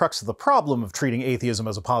kind of the crux of the problem of treating atheism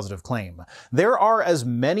as a positive claim. There are as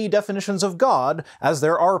many definitions of God as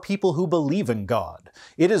there are people who believe in God.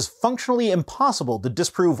 It is functionally impossible to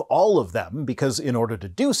disprove all of them, because in order to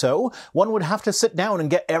do so, one would have to sit down and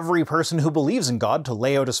get every person who believes in God to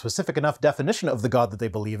lay out a specific enough definition of the God that they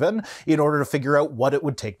believe in order to figure out what it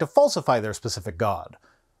would take to falsify their specific God.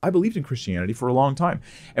 I believed in Christianity for a long time,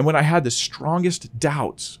 and when I had the strongest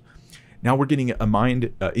doubts, now we're getting a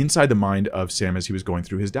mind inside the mind of Sam as he was going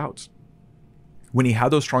through his doubts. When he had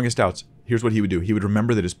those strongest doubts, here's what he would do. He would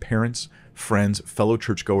remember that his parents, friends, fellow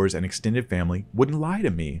churchgoers, and extended family wouldn't lie to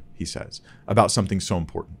me, he says, about something so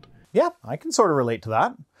important. Yeah, I can sort of relate to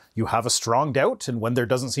that. You have a strong doubt, and when there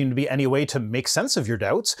doesn't seem to be any way to make sense of your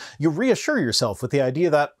doubts, you reassure yourself with the idea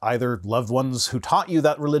that either loved ones who taught you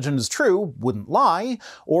that religion is true wouldn't lie,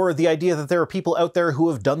 or the idea that there are people out there who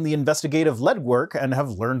have done the investigative legwork and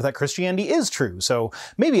have learned that Christianity is true. So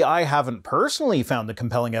maybe I haven't personally found the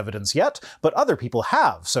compelling evidence yet, but other people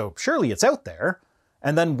have, so surely it's out there.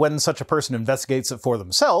 And then when such a person investigates it for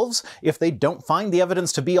themselves, if they don't find the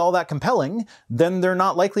evidence to be all that compelling, then they're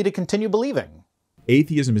not likely to continue believing.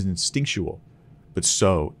 Atheism is instinctual, but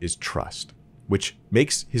so is trust, which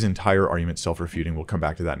makes his entire argument self-refuting. We'll come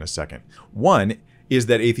back to that in a second. One is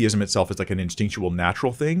that atheism itself is like an instinctual,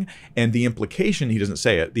 natural thing, and the implication, he doesn't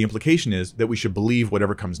say it, the implication is that we should believe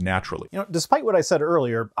whatever comes naturally. Despite what I said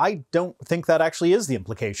earlier, I don't think that actually is the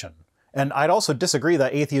implication. And I'd also disagree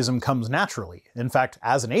that atheism comes naturally. In fact,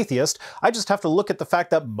 as an atheist, I just have to look at the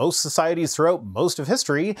fact that most societies throughout most of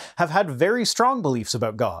history have had very strong beliefs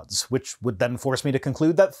about gods, which would then force me to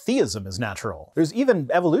conclude that theism is natural. There's even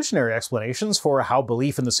evolutionary explanations for how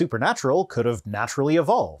belief in the supernatural could have naturally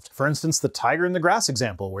evolved. For instance, the tiger in the grass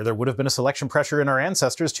example, where there would have been a selection pressure in our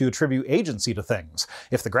ancestors to attribute agency to things.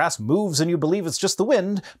 If the grass moves and you believe it's just the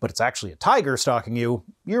wind, but it's actually a tiger stalking you,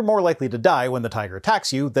 you're more likely to die when the tiger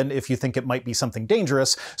attacks you than if you think it might be something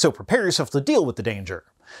dangerous, so prepare yourself to deal with the danger.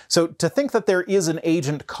 So to think that there is an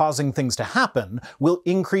agent causing things to happen will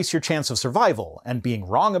increase your chance of survival, and being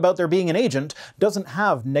wrong about there being an agent doesn't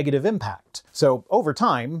have negative impact. So over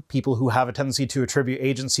time, people who have a tendency to attribute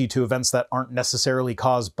agency to events that aren't necessarily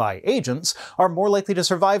caused by agents are more likely to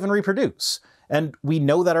survive and reproduce. And we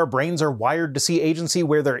know that our brains are wired to see agency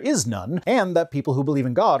where there is none, and that people who believe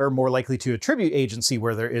in God are more likely to attribute agency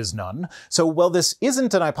where there is none. So while this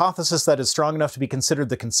isn't an hypothesis that is strong enough to be considered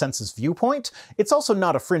the consensus viewpoint, it's also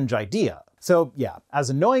not a fringe idea. So yeah, as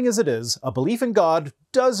annoying as it is, a belief in God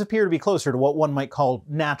does appear to be closer to what one might call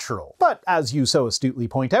natural. But as you so astutely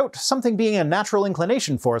point out, something being a natural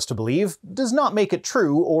inclination for us to believe does not make it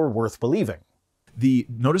true or worth believing.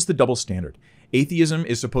 Notice the double standard. Atheism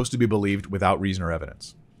is supposed to be believed without reason or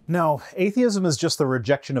evidence. No, atheism is just the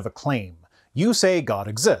rejection of a claim. You say God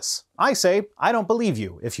exists. I say, I don't believe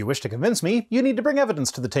you. If you wish to convince me, you need to bring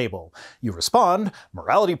evidence to the table. You respond,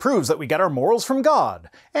 morality proves that we get our morals from God.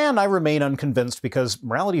 And I remain unconvinced because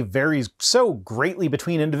morality varies so greatly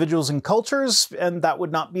between individuals and cultures, and that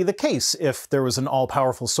would not be the case if there was an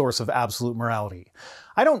all-powerful source of absolute morality.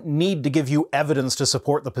 I don't need to give you evidence to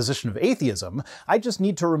support the position of atheism, I just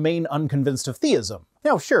need to remain unconvinced of theism.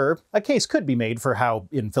 Now sure, a case could be made for how,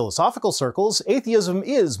 in philosophical circles, atheism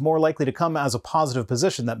is more likely to come as a positive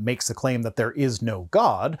position that makes the claim that there is no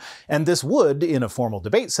God, and this would, in a formal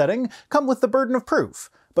debate setting, come with the burden of proof.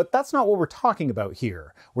 But that's not what we're talking about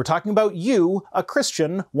here. We're talking about you, a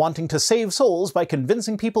Christian, wanting to save souls by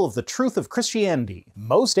convincing people of the truth of Christianity.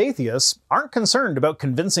 Most atheists aren't concerned about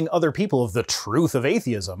convincing other people of the truth of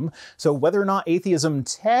atheism, so whether or not atheism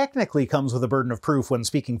technically comes with a burden of proof when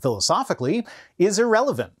speaking philosophically is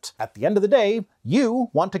irrelevant. At the end of the day,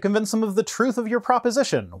 you want to convince them of the truth of your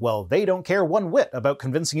proposition, while they don't care one whit about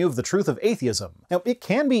convincing you of the truth of atheism. Now, it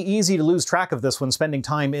can be easy to lose track of this when spending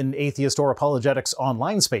time in atheist or apologetics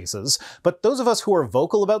online online spaces, but those of us who are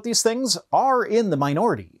vocal about these things are in the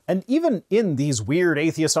minority. And even in these weird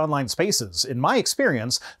atheist online spaces, in my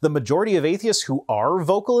experience, the majority of atheists who are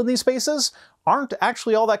vocal in these spaces aren't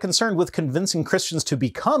actually all that concerned with convincing Christians to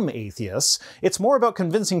become atheists. It's more about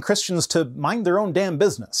convincing Christians to mind their own damn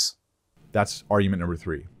business. That's argument number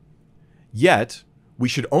 3. Yet, we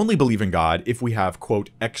should only believe in God if we have,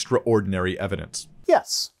 quote, extraordinary evidence.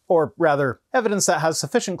 Yes. Or rather, evidence that has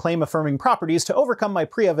sufficient claim-affirming properties to overcome my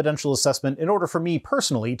pre-evidential assessment in order for me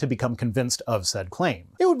personally to become convinced of said claim.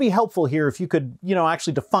 It would be helpful here if you could,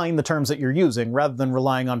 actually define the terms that you're using rather than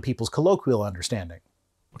relying on people's colloquial understanding.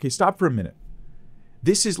 Okay, stop for a minute.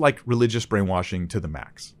 This is like religious brainwashing to the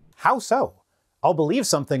max. How so? I'll believe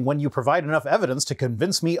something when you provide enough evidence to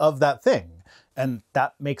convince me of that thing. And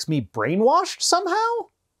that makes me brainwashed somehow?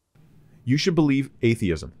 You should believe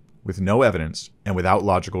atheism with no evidence and without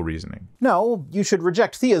logical reasoning. No, you should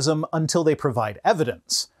reject theism until they provide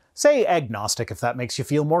evidence. Say agnostic if that makes you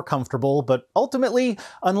feel more comfortable, but ultimately,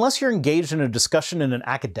 unless you're engaged in a discussion in an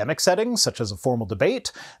academic setting, such as a formal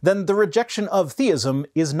debate, then the rejection of theism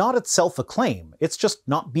is not itself a claim. It's just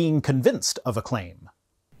not being convinced of a claim.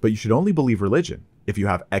 But you should only believe religion if you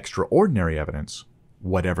have extraordinary evidence,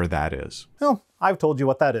 whatever that is. Well, I've told you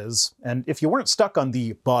what that is, and if you weren't stuck on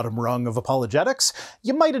the bottom rung of apologetics,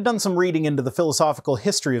 you might have done some reading into the philosophical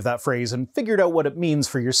history of that phrase and figured out what it means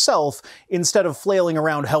for yourself, instead of flailing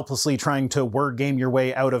around helplessly trying to word game your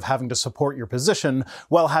way out of having to support your position,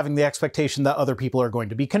 while having the expectation that other people are going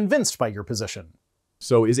to be convinced by your position.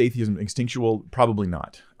 So is atheism instinctual? Probably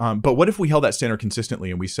not. But what if we held that standard consistently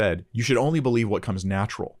and we said, you should only believe what comes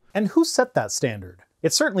natural? And who set that standard?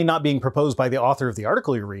 It's certainly not being proposed by the author of the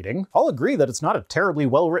article you're reading. I'll agree that it's not a terribly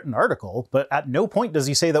well-written article, but at no point does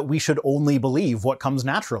he say that we should only believe what comes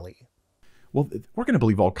naturally. Well, we're going to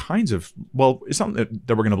believe all kinds of, it's not that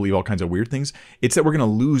we're going to believe all kinds of weird things. It's that we're going to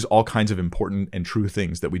lose all kinds of important and true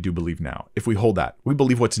things that we do believe now. If we hold that, we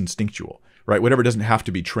believe what's instinctual, right? Whatever doesn't have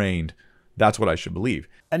to be trained, that's what I should believe.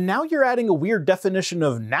 And now you're adding a weird definition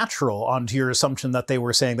of natural onto your assumption that they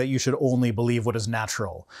were saying that you should only believe what is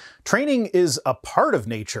natural. Training is a part of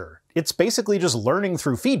nature. It's basically just learning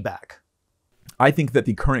through feedback. I think that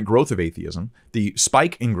the current growth of atheism, the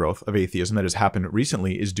spike in growth of atheism that has happened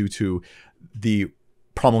recently, is due to the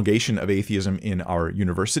promulgation of atheism in our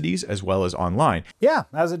universities as well as online. Yeah,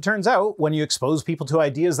 as it turns out, when you expose people to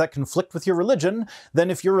ideas that conflict with your religion,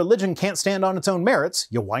 then if your religion can't stand on its own merits,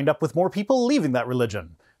 you wind up with more people leaving that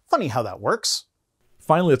religion. Funny how that works.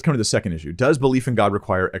 Finally, let's come to the second issue. Does belief in God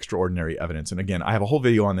require extraordinary evidence? And again, I have a whole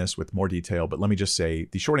video on this with more detail, but let me just say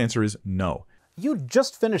the short answer is no. You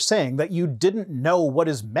just finished saying that you didn't know what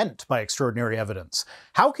is meant by extraordinary evidence.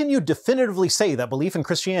 How can you definitively say that belief in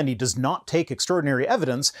Christianity does not take extraordinary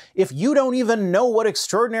evidence if you don't even know what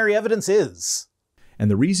extraordinary evidence is? And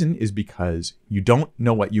the reason is because you don't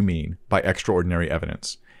know what you mean by extraordinary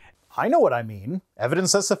evidence. I know what I mean.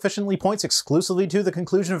 Evidence that sufficiently points exclusively to the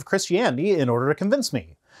conclusion of Christianity in order to convince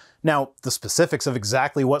me. Now, the specifics of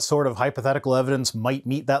exactly what sort of hypothetical evidence might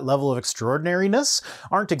meet that level of extraordinariness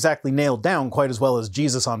aren't exactly nailed down quite as well as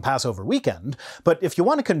Jesus on Passover weekend, but if you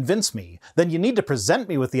want to convince me, then you need to present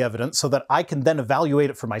me with the evidence so that I can then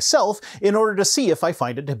evaluate it for myself in order to see if I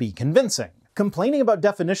find it to be convincing. Complaining about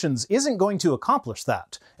definitions isn't going to accomplish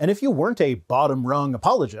that, and if you weren't a bottom-rung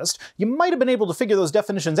apologist, you might have been able to figure those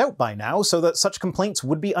definitions out by now so that such complaints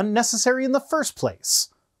would be unnecessary in the first place.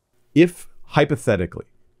 If, hypothetically,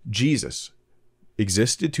 Jesus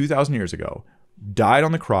existed 2,000 years ago, died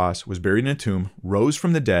on the cross, was buried in a tomb, rose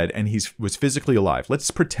from the dead, and he was physically alive. Let's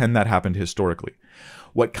pretend that happened historically.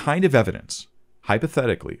 What kind of evidence,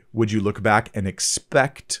 hypothetically, would you look back and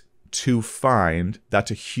expect to find? That's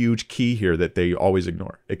a huge key here that they always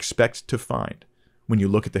ignore. Expect to find when you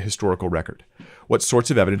look at the historical record. What sorts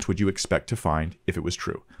of evidence would you expect to find if it was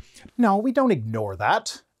true? No, we don't ignore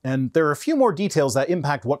that. And there are a few more details that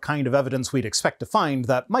impact what kind of evidence we'd expect to find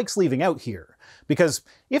that Mike's leaving out here. Because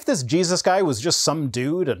if this Jesus guy was just some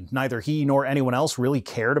dude and neither he nor anyone else really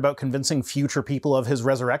cared about convincing future people of his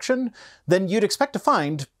resurrection, then you'd expect to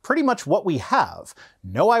find pretty much what we have.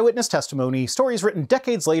 No eyewitness testimony, stories written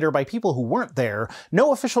decades later by people who weren't there,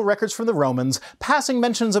 no official records from the Romans, passing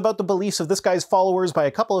mentions about the beliefs of this guy's followers by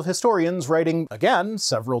a couple of historians writing, again,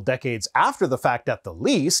 several decades after the fact at the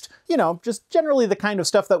least. You know, just generally the kind of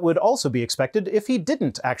stuff that would also be expected if he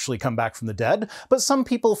didn't actually come back from the dead, but some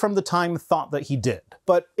people from the time thought not that he did.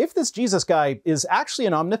 But if this Jesus guy is actually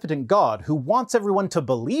an omnipotent God who wants everyone to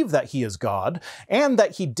believe that he is God, and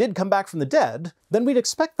that he did come back from the dead, then we'd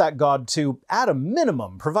expect that God to, at a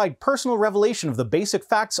minimum, provide personal revelation of the basic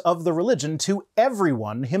facts of the religion to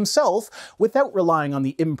everyone himself, without relying on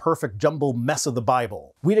the imperfect jumbled mess of the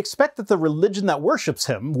Bible. We'd expect that the religion that worships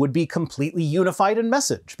him would be completely unified in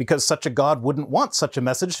message, because such a God wouldn't want such a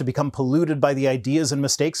message to become polluted by the ideas and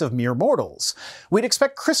mistakes of mere mortals. We'd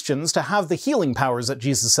expect Christians to have the healing powers that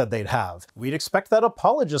Jesus said they'd have. We'd expect that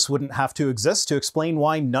apologists wouldn't have to exist to explain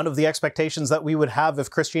why none of the expectations that we would have if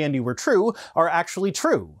Christianity were true are actually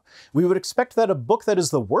true. We would expect that a book that is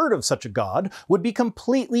the word of such a God would be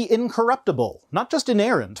completely incorruptible, not just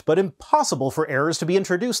inerrant, but impossible for errors to be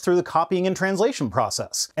introduced through the copying and translation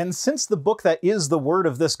process. And since the book that is the word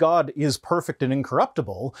of this God is perfect and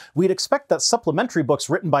incorruptible, we'd expect that supplementary books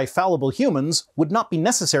written by fallible humans would not be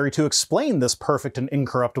necessary to explain this perfect and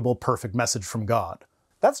incorruptible perfect message from God.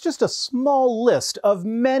 That's just a small list of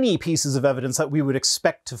many pieces of evidence that we would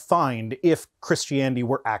expect to find if Christianity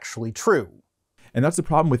were actually true. And that's the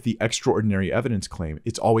problem with the extraordinary evidence claim.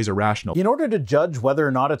 It's always irrational. In order to judge whether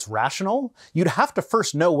or not it's rational, you'd have to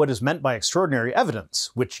first know what is meant by extraordinary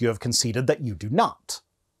evidence, which you have conceded that you do not.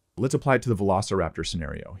 Let's apply it to the velociraptor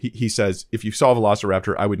scenario. He says, if you saw a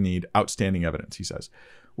velociraptor, I would need outstanding evidence, he says.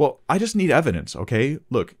 Well, I just need evidence, okay?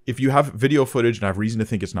 Look, if you have video footage and I have reason to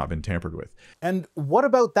think it's not been tampered with. And what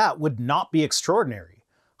about that would not be extraordinary?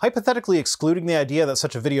 Hypothetically excluding the idea that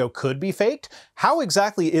such a video could be faked, how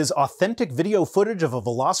exactly is authentic video footage of a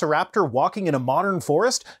velociraptor walking in a modern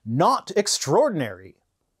forest not extraordinary?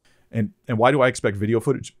 And why do I expect video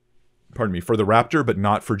footage, pardon me, for the raptor but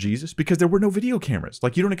not for Jesus? Because there were no video cameras.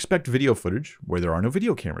 Like, you don't expect video footage where there are no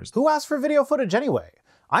video cameras. Who asked for video footage anyway?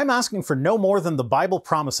 I'm asking for no more than the Bible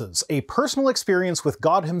promises, a personal experience with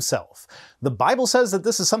God himself. The Bible says that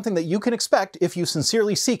this is something that you can expect if you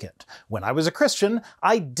sincerely seek it. When I was a Christian,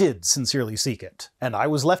 I did sincerely seek it, and I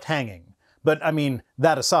was left hanging. But I mean,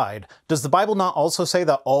 that aside, does the Bible not also say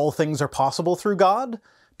that all things are possible through God?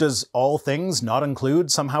 Does all things not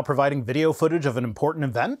include somehow providing video footage of an important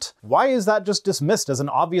event? Why is that just dismissed as an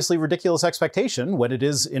obviously ridiculous expectation when it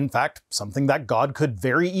is, in fact, something that God could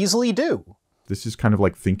very easily do? This is kind of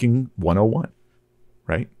like thinking 101,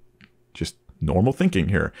 right? Just normal thinking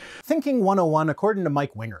here. Thinking 101 according to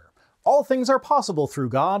Mike Winger. All things are possible through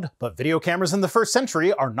God, but video cameras in the first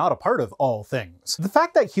century are not a part of all things. The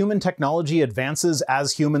fact that human technology advances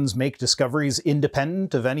as humans make discoveries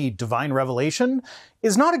independent of any divine revelation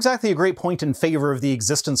is not exactly a great point in favor of the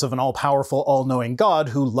existence of an all-powerful, all-knowing God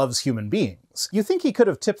who loves human beings. You think he could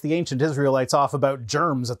have tipped the ancient Israelites off about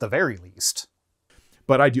germs at the very least.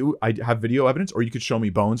 But I have video evidence, or you could show me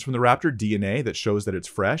bones from the raptor, DNA that shows that it's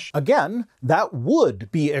fresh. Again, that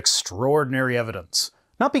would be extraordinary evidence.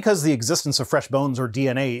 Not because the existence of fresh bones or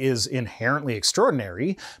DNA is inherently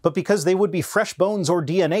extraordinary, but because they would be fresh bones or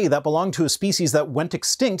DNA that belong to a species that went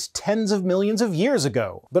extinct tens of millions of years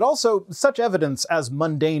ago. But also, such evidence, as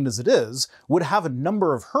mundane as it is, would have a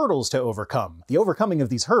number of hurdles to overcome. The overcoming of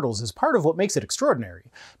these hurdles is part of what makes it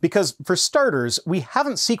extraordinary. Because, for starters, we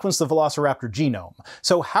haven't sequenced the velociraptor genome,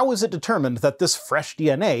 so how is it determined that this fresh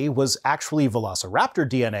DNA was actually velociraptor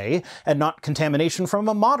DNA and not contamination from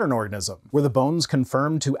a modern organism? Were the bones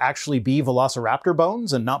confirmed to actually be velociraptor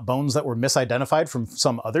bones and not bones that were misidentified from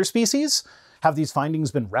some other species? Have these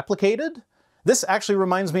findings been replicated? This actually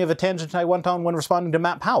reminds me of a tangent I went on when responding to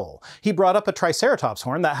Matt Powell. He brought up a triceratops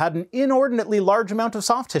horn that had an inordinately large amount of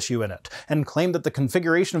soft tissue in it, and claimed that the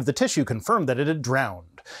configuration of the tissue confirmed that it had drowned.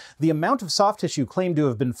 The amount of soft tissue claimed to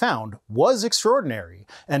have been found was extraordinary,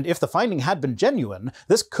 and if the finding had been genuine,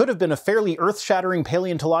 this could have been a fairly earth-shattering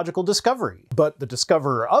paleontological discovery. But the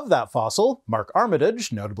discoverer of that fossil, Mark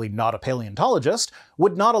Armitage, notably not a paleontologist,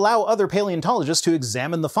 would not allow other paleontologists to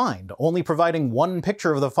examine the find, only providing one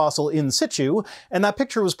picture of the fossil in situ, and that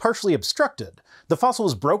picture was partially obstructed. The fossil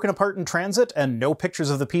was broken apart in transit, and no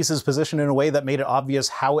pictures of the pieces positioned in a way that made it obvious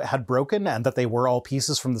how it had broken and that they were all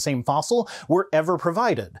pieces from the same fossil were ever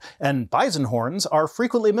provided, and bison horns are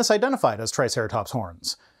frequently misidentified as triceratops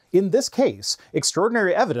horns. In this case,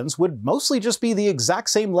 extraordinary evidence would mostly just be the exact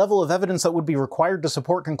same level of evidence that would be required to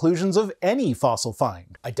support conclusions of any fossil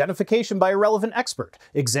find. Identification by a relevant expert,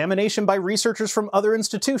 examination by researchers from other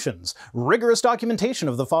institutions, rigorous documentation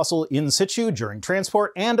of the fossil in situ during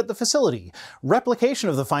transport and at the facility, replication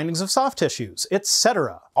of the findings of soft tissues,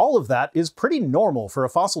 etc. All of that is pretty normal for a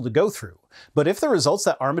fossil to go through. But if the results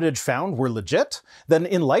that Armitage found were legit, then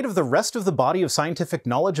in light of the rest of the body of scientific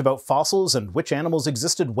knowledge about fossils and which animals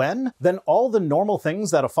existed when, then all the normal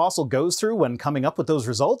things that a fossil goes through when coming up with those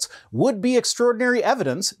results would be extraordinary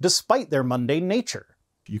evidence despite their mundane nature.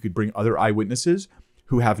 You could bring other eyewitnesses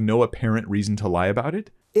who have no apparent reason to lie about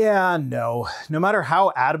it. Yeah, no. No matter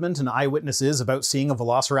how adamant an eyewitness is about seeing a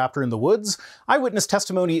velociraptor in the woods, eyewitness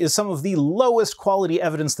testimony is some of the lowest quality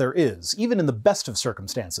evidence there is, even in the best of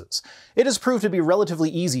circumstances. It has proved to be relatively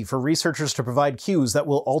easy for researchers to provide cues that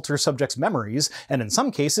will alter subjects' memories, and in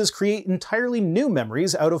some cases create entirely new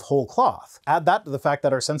memories out of whole cloth. Add that to the fact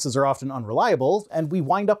that our senses are often unreliable, and we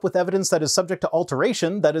wind up with evidence that is subject to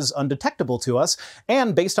alteration that is undetectable to us,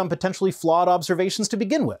 and based on potentially flawed observations to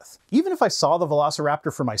begin with. Even if I saw the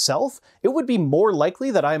velociraptor for myself, it would be more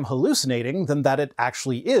likely that I am hallucinating than that it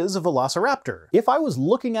actually is a velociraptor. If I was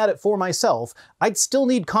looking at it for myself, I'd still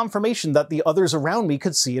need confirmation that the others around me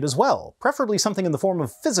could see it as well, preferably something in the form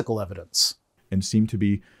of physical evidence. And seem to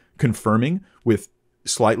be confirming with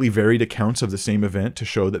slightly varied accounts of the same event to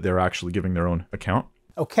show that they're actually giving their own account.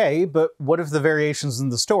 Okay, but what if the variations in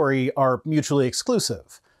the story are mutually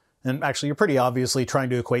exclusive? And actually, you're pretty obviously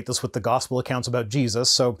trying to equate this with the gospel accounts about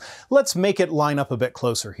Jesus, so let's make it line up a bit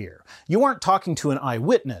closer here. You aren't talking to an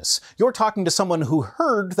eyewitness, you're talking to someone who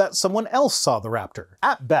heard that someone else saw the raptor,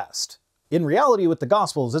 at best. In reality, with the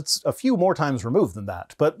Gospels, it's a few more times removed than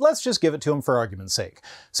that, but let's just give it to them for argument's sake.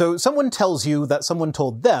 So someone tells you that someone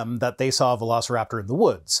told them that they saw a velociraptor in the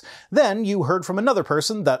woods. Then you heard from another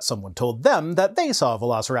person that someone told them that they saw a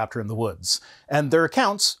velociraptor in the woods. And their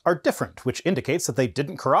accounts are different, which indicates that they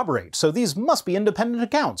didn't corroborate, so these must be independent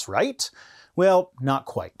accounts, right? Well, not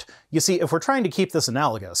quite. You see, if we're trying to keep this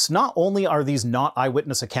analogous, not only are these not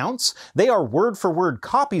eyewitness accounts, they are word-for-word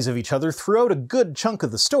copies of each other throughout a good chunk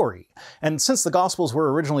of the story. And since the Gospels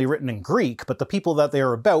were originally written in Greek, but the people that they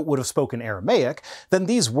are about would have spoken Aramaic, then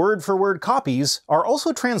these word-for-word copies are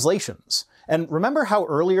also translations. And remember how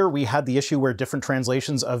earlier we had the issue where different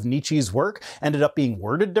translations of Nietzsche's work ended up being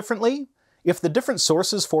worded differently? If the different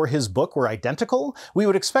sources for his book were identical, we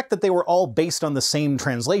would expect that they were all based on the same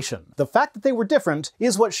translation. The fact that they were different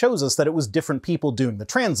is what shows us that it was different people doing the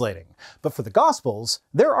translating. But for the Gospels,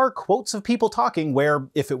 there are quotes of people talking where,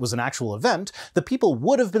 if it was an actual event, the people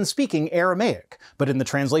would have been speaking Aramaic. But in the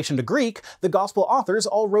translation to Greek, the Gospel authors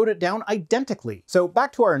all wrote it down identically. So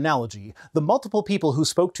back to our analogy, the multiple people who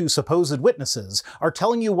spoke to supposed witnesses are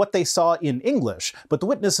telling you what they saw in English, but the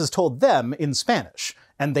witnesses told them in Spanish.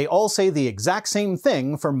 And they all say the exact same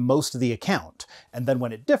thing for most of the account. And then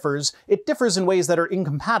when it differs in ways that are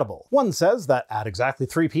incompatible. One says that at exactly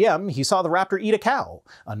 3 p.m. he saw the raptor eat a cow.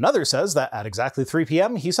 Another says that at exactly 3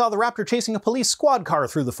 p.m. he saw the raptor chasing a police squad car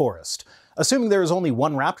through the forest. Assuming there is only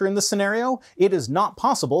one raptor in this scenario, it is not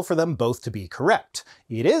possible for them both to be correct.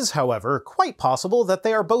 It is, however, quite possible that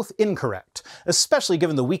they are both incorrect, especially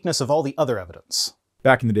given the weakness of all the other evidence.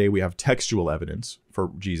 Back in the day, we have textual evidence for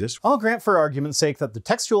Jesus. I'll grant for argument's sake that the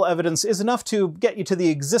textual evidence is enough to get you to the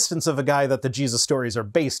existence of a guy that the Jesus stories are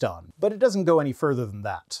based on, but it doesn't go any further than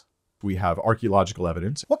that. We have archaeological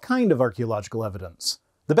evidence. What kind of archaeological evidence?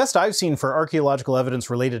 The best I've seen for archaeological evidence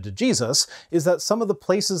related to Jesus is that some of the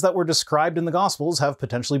places that were described in the Gospels have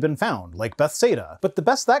potentially been found, like Bethsaida. But the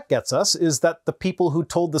best that gets us is that the people who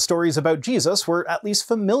told the stories about Jesus were at least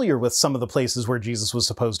familiar with some of the places where Jesus was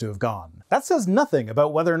supposed to have gone. That says nothing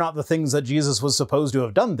about whether or not the things that Jesus was supposed to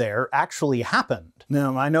have done there actually happened.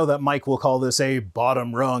 Now, I know that Mike will call this a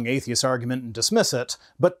bottom-rung atheist argument and dismiss it,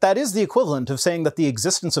 but that is the equivalent of saying that the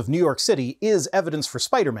existence of New York City is evidence for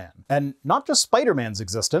Spider-Man. And not just Spider-Man's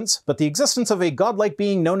existence, but the existence of a godlike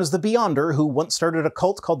being known as the Beyonder who once started a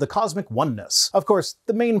cult called the Cosmic Oneness. Of course,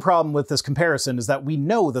 the main problem with this comparison is that we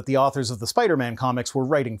know that the authors of the Spider-Man comics were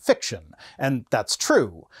writing fiction, and that's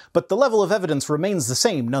true, but the level of evidence remains the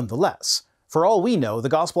same nonetheless. For all we know, the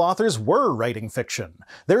Gospel authors were writing fiction.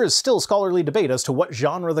 There is still scholarly debate as to what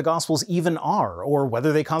genre the Gospels even are, or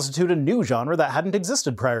whether they constitute a new genre that hadn't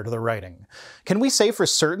existed prior to their writing. Can we say for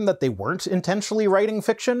certain that they weren't intentionally writing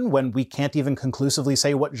fiction, when we can't even conclusively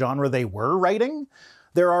say what genre they were writing?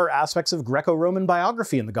 There are aspects of Greco-Roman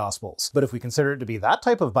biography in the Gospels, but if we consider it to be that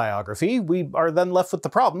type of biography, we are then left with the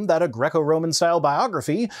problem that a Greco-Roman style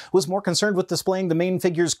biography was more concerned with displaying the main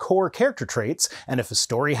figure's core character traits, and if a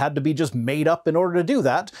story had to be just made up in order to do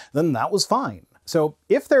that, then that was fine. So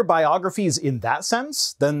if they're biographies in that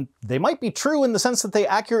sense, then they might be true in the sense that they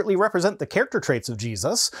accurately represent the character traits of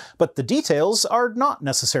Jesus, but the details are not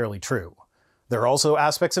necessarily true. There are also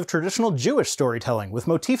aspects of traditional Jewish storytelling, with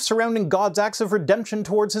motifs surrounding God's acts of redemption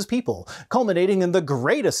towards his people, culminating in the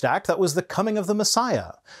greatest act that was the coming of the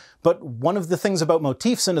Messiah. But one of the things about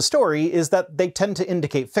motifs in a story is that they tend to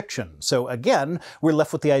indicate fiction, so again, we're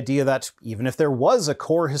left with the idea that even if there was a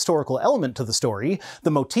core historical element to the story, the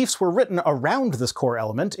motifs were written around this core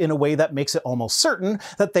element in a way that makes it almost certain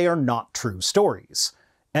that they are not true stories.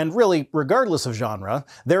 And really, regardless of genre,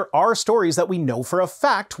 there are stories that we know for a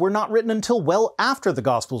fact were not written until well after the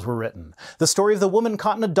Gospels were written. The story of the woman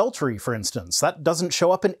caught in adultery, for instance, that doesn't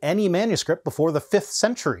show up in any manuscript before the 5th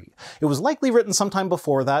century. It was likely written sometime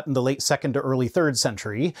before that, in the late 2nd to early 3rd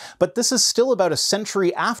century, but this is still about a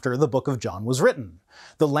century after the Book of John was written.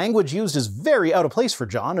 The language used is very out of place for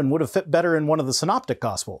John and would have fit better in one of the synoptic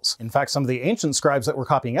Gospels. In fact, some of the ancient scribes that were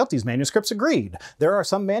copying out these manuscripts agreed. There are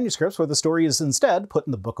some manuscripts where the story is instead put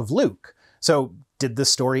in the Book of Luke. So, did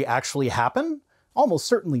this story actually happen? Almost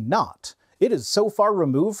certainly not. It is so far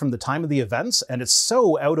removed from the time of the events, and it's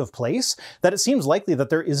so out of place, that it seems likely that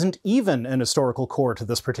there isn't even an historical core to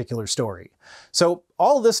this particular story. So,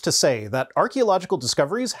 all this to say that archaeological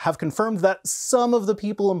discoveries have confirmed that some of the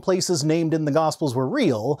people and places named in the Gospels were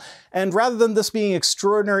real, and rather than this being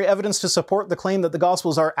extraordinary evidence to support the claim that the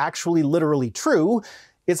Gospels are actually literally true,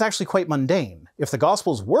 it's actually quite mundane. If the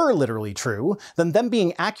Gospels were literally true, then them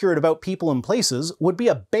being accurate about people and places would be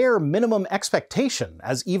a bare minimum expectation,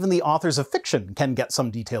 as even the authors of fiction can get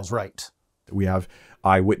some details right. We have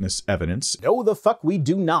eyewitness evidence. No, the fuck we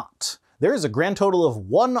do not. There is a grand total of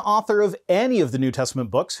one author of any of the New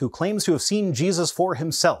Testament books who claims to have seen Jesus for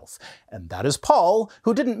himself, and that is Paul,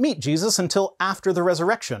 who didn't meet Jesus until after the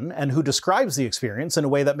resurrection, and who describes the experience in a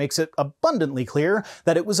way that makes it abundantly clear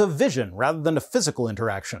that it was a vision rather than a physical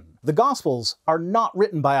interaction. The Gospels are not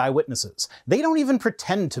written by eyewitnesses. They don't even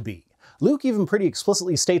pretend to be. Luke even pretty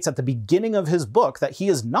explicitly states at the beginning of his book that he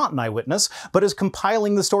is not an eyewitness, but is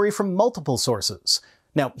compiling the story from multiple sources.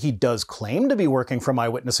 Now, he does claim to be working from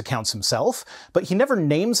eyewitness accounts himself, but he never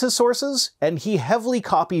names his sources, and he heavily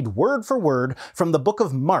copied word for word from the Book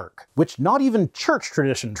of Mark, which not even church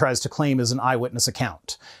tradition tries to claim is an eyewitness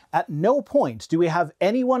account. At no point do we have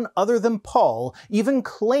anyone other than Paul even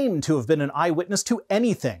claim to have been an eyewitness to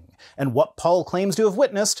anything, and what Paul claims to have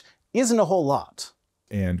witnessed isn't a whole lot.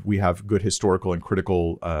 And we have good historical and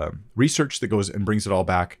critical research that goes and brings it all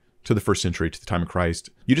back to the 1st century, to the time of Christ.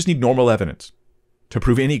 You just need normal evidence to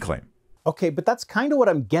prove any claim. Okay, but that's kind of what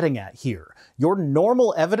I'm getting at here. Your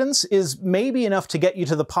normal evidence is maybe enough to get you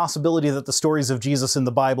to the possibility that the stories of Jesus in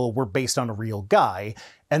the Bible were based on a real guy,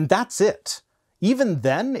 and that's it. Even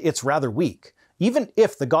then, it's rather weak. Even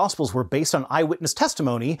if the Gospels were based on eyewitness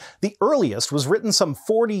testimony, the earliest was written some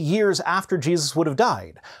 40 years after Jesus would have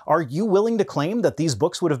died. Are you willing to claim that these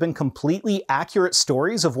books would have been completely accurate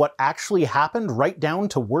stories of what actually happened, right down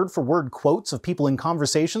to word-for-word quotes of people in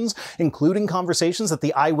conversations, including conversations that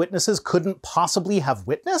the eyewitnesses couldn't possibly have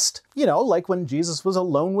witnessed? You know, like when Jesus was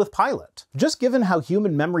alone with Pilate. Just given how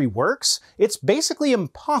human memory works, it's basically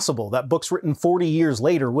impossible that books written 40 years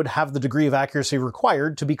later would have the degree of accuracy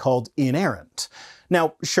required to be called inerrant.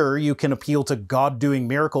 Now, sure, you can appeal to God doing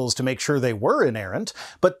miracles to make sure they were inerrant,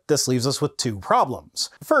 but this leaves us with two problems.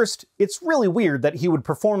 First, it's really weird that he would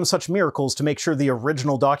perform such miracles to make sure the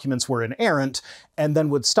original documents were inerrant, and then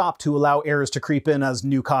would stop to allow errors to creep in as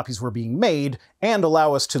new copies were being made, and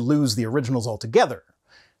allow us to lose the originals altogether.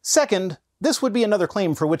 Second, this would be another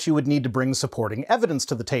claim for which you would need to bring supporting evidence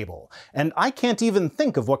to the table, and I can't even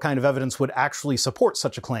think of what kind of evidence would actually support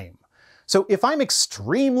such a claim. So if I'm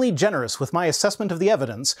extremely generous with my assessment of the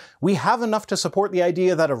evidence, we have enough to support the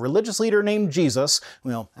idea that a religious leader named Jesus,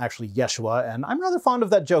 well, actually Yeshua, and I'm rather fond of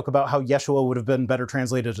that joke about how Yeshua would have been better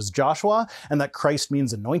translated as Joshua, and that Christ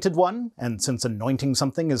means anointed one, and since anointing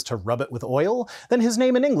something is to rub it with oil, then his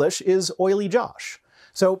name in English is Oily Josh.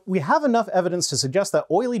 So we have enough evidence to suggest that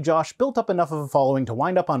Oily Josh built up enough of a following to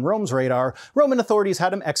wind up on Rome's radar, Roman authorities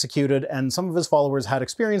had him executed, and some of his followers had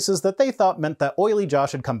experiences that they thought meant that Oily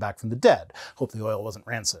Josh had come back from the dead, hope the oil wasn't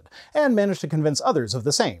rancid, and managed to convince others of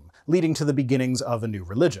the same, leading to the beginnings of a new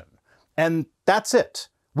religion. And that's it.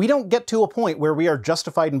 We don't get to a point where we are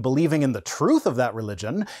justified in believing in the truth of that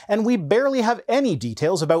religion, and we barely have any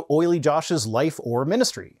details about Oily Josh's life or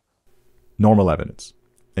ministry. Normal evidence.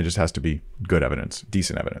 It just has to be good evidence,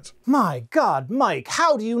 decent evidence. My God, Mike,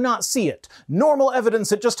 how do you not see it? Normal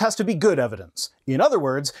evidence, it just has to be good evidence. In other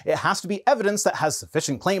words, it has to be evidence that has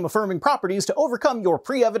sufficient claim-affirming properties to overcome your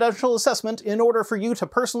pre-evidential assessment in order for you to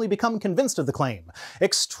personally become convinced of the claim.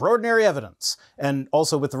 Extraordinary evidence. And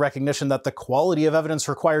also with the recognition that the quality of evidence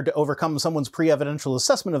required to overcome someone's pre-evidential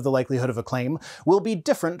assessment of the likelihood of a claim will be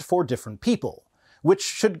different for different people. Which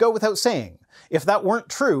should go without saying. If that weren't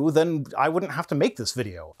true, then I wouldn't have to make this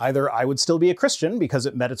video. Either I would still be a Christian because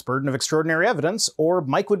it met its burden of extraordinary evidence, or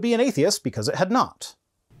Mike would be an atheist because it had not.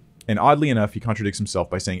 And oddly enough, he contradicts himself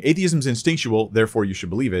by saying atheism is instinctual, therefore you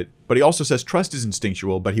should believe it. But he also says trust is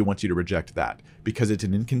instinctual, but he wants you to reject that because it's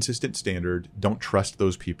an inconsistent standard. Don't trust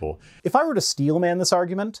those people. If I were to steelman this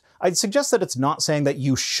argument, I'd suggest that it's not saying that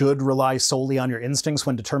you should rely solely on your instincts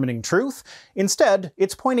when determining truth. Instead,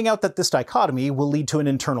 it's pointing out that this dichotomy will lead to an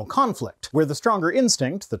internal conflict, where the stronger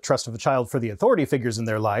instinct, the trust of a child for the authority figures in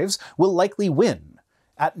their lives, will likely win.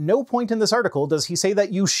 At no point in this article does he say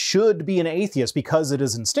that you should be an atheist because it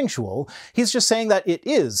is instinctual. He's just saying that it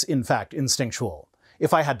is, in fact, instinctual.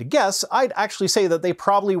 If I had to guess, I'd actually say that they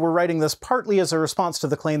probably were writing this partly as a response to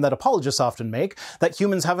the claim that apologists often make, that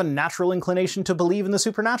humans have a natural inclination to believe in the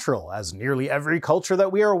supernatural, as nearly every culture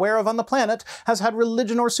that we are aware of on the planet has had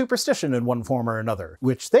religion or superstition in one form or another,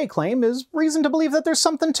 which they claim is reason to believe that there's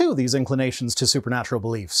something to these inclinations to supernatural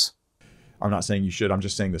beliefs. I'm not saying you should, I'm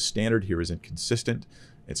just saying the standard here is inconsistent.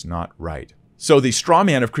 It's not right. So the straw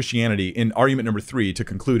man of Christianity in argument number 3, to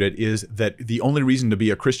conclude it, is that the only reason to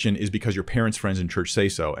be a Christian is because your parents, friends, and church say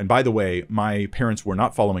so. And by the way, my parents were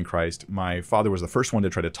not following Christ. My father was the first one to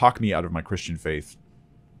try to talk me out of my Christian faith.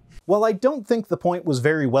 While I don't think the point was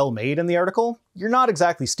very well made in the article, you're not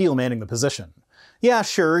exactly steelmanning the position. Yeah,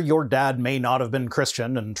 sure, your dad may not have been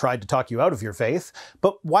Christian and tried to talk you out of your faith,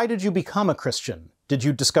 but why did you become a Christian? Did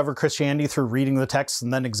you discover Christianity through reading the texts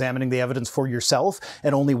and then examining the evidence for yourself,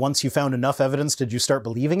 and only once you found enough evidence did you start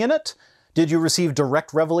believing in it? Did you receive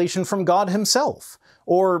direct revelation from God himself?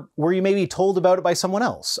 Or were you maybe told about it by someone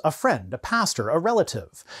else, a friend, a pastor, a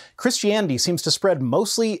relative? Christianity seems to spread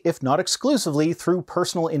mostly, if not exclusively, through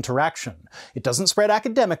personal interaction. It doesn't spread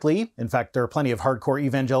academically. In fact, there are plenty of hardcore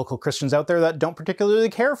evangelical Christians out there that don't particularly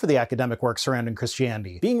care for the academic work surrounding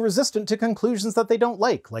Christianity, being resistant to conclusions that they don't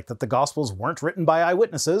like that the Gospels weren't written by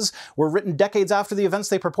eyewitnesses, were written decades after the events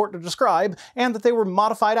they purport to describe, and that they were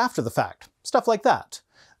modified after the fact. Stuff like that.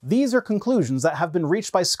 These are conclusions that have been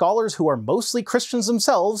reached by scholars who are mostly Christians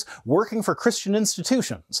themselves, working for Christian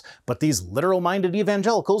institutions. But these literal-minded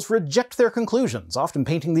evangelicals reject their conclusions, often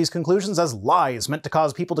painting these conclusions as lies meant to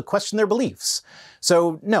cause people to question their beliefs.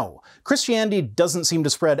 So no, Christianity doesn't seem to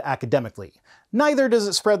spread academically. Neither does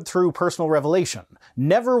it spread through personal revelation.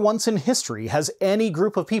 Never once in history has any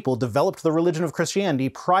group of people developed the religion of Christianity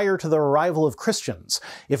prior to the arrival of Christians.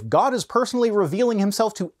 If God is personally revealing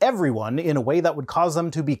himself to everyone in a way that would cause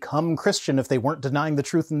them to become Christian if they weren't denying the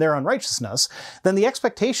truth in their unrighteousness, then the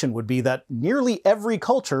expectation would be that nearly every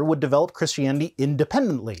culture would develop Christianity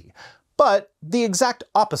independently. But the exact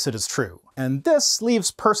opposite is true. And this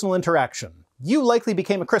leaves personal interaction. You likely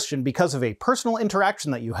became a Christian because of a personal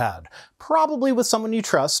interaction that you had, probably with someone you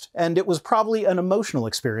trust, and it was probably an emotional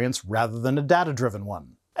experience rather than a data-driven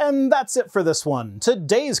one. And that's it for this one.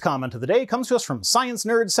 Today's comment of the day comes to us from Science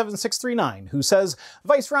Nerd 7639, who says,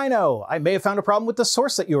 Vice Rhino, I may have found a problem with the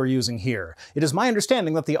source that you are using here. It is my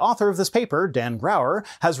understanding that the author of this paper, Dan Grauer,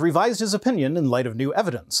 has revised his opinion in light of new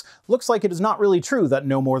evidence. Looks like it is not really true that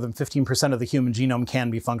no more than 15% of the human genome can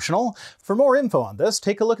be functional. For more info on this,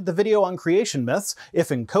 take a look at the video on creation myths, If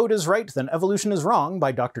ENCODE is right, then evolution is wrong,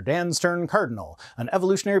 by Dr. Dan Stern Cardinal, an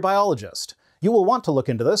evolutionary biologist. You will want to look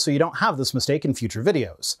into this so you don't have this mistake in future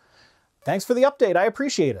videos. Thanks for the update, I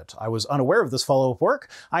appreciate it. I was unaware of this follow-up work.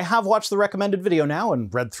 I have watched the recommended video now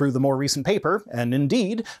and read through the more recent paper, and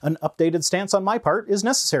indeed, an updated stance on my part is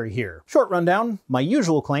necessary here. Short rundown, my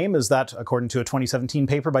usual claim is that, according to a 2017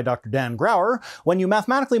 paper by Dr. Dan Grauer, when you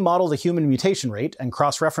mathematically model the human mutation rate and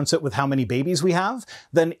cross-reference it with how many babies we have,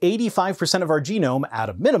 then 85% of our genome, at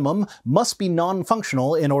a minimum, must be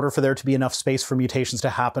non-functional in order for there to be enough space for mutations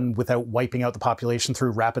to happen without wiping out the population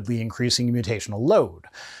through rapidly increasing mutational load.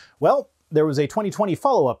 Well, there was a 2020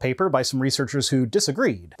 follow-up paper by some researchers who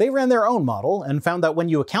disagreed. They ran their own model and found that when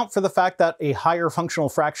you account for the fact that a higher functional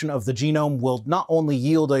fraction of the genome will not only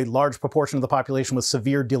yield a large proportion of the population with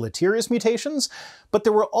severe deleterious mutations, but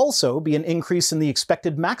there will also be an increase in the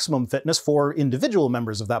expected maximum fitness for individual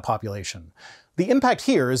members of that population. The impact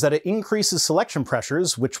here is that it increases selection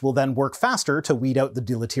pressures, which will then work faster to weed out the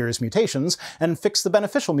deleterious mutations and fix the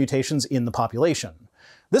beneficial mutations in the population.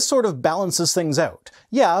 This sort of balances things out.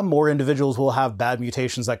 Yeah, more individuals will have bad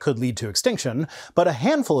mutations that could lead to extinction, but a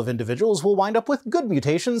handful of individuals will wind up with good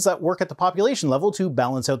mutations that work at the population level to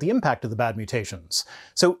balance out the impact of the bad mutations.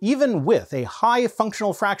 So even with a high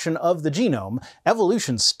functional fraction of the genome,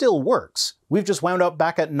 evolution still works. We've just wound up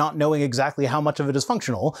back at not knowing exactly how much of it is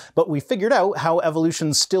functional, but we figured out how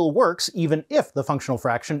evolution still works even if the functional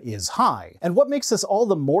fraction is high. And what makes this all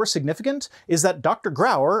the more significant is that Dr.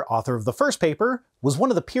 Grauer, author of the first paper, was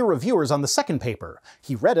one of the peer reviewers on the second paper.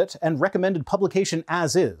 He read it and recommended publication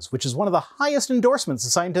as is, which is one of the highest endorsements a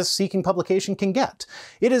scientist seeking publication can get.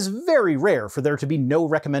 It is very rare for there to be no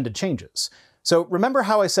recommended changes. So remember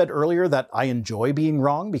how I said earlier that I enjoy being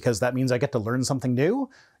wrong because that means I get to learn something new?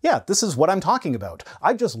 Yeah, this is what I'm talking about.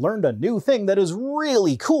 I just learned a new thing that is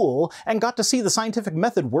really cool and got to see the scientific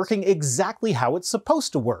method working exactly how it's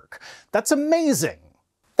supposed to work. That's amazing!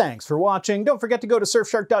 Thanks for watching. Don't forget to go to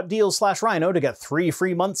surfshark.deals/rhino to get 3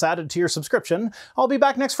 free months added to your subscription. I'll be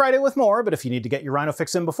back next Friday with more, but if you need to get your Rhino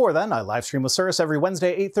fix in before then, I livestream with Cirrus every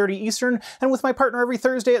Wednesday at 8:30 Eastern, and with my partner every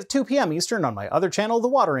Thursday at 2 p.m. Eastern on my other channel, The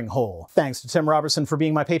Watering Hole. Thanks to Tim Robertson for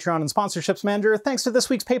being my Patreon and sponsorships manager. Thanks to this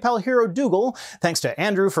week's PayPal hero, Dougal. Thanks to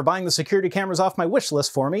Andrew for buying the security cameras off my wish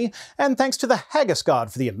list for me. And thanks to the Haggis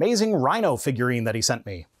God for the amazing Rhino figurine that he sent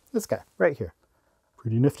me. This guy, right here.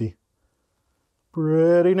 Pretty nifty.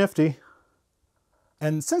 Pretty nifty.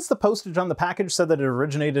 And since the postage on the package said that it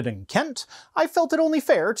originated in Kent, I felt it only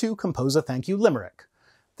fair to compose a thank you limerick.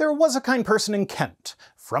 There was a kind person in Kent,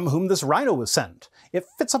 from whom this rhino was sent. It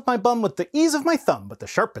fits up my bum with the ease of my thumb, but the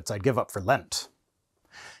sharp bits I'd give up for Lent.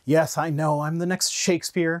 Yes, I know, I'm the next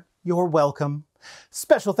Shakespeare. You're welcome.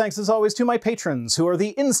 Special thanks as always to my patrons, who are the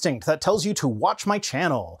instinct that tells you to watch my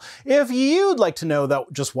channel. If you'd like to know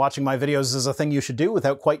that just watching my videos is a thing you should do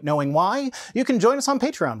without quite knowing why, you can join us on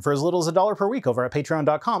Patreon for as little as $1 per week over at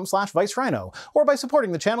patreon.com/vicerhino, or by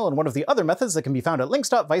supporting the channel in one of the other methods that can be found at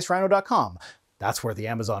links.vicerhino.com. That's where the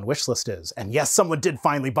Amazon wishlist is. And yes, someone did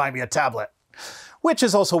finally buy me a tablet. Which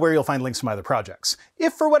is also where you'll find links to my other projects.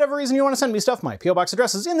 If for whatever reason you want to send me stuff, my P.O. Box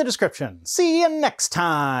address is in the description. See you next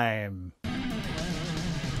time!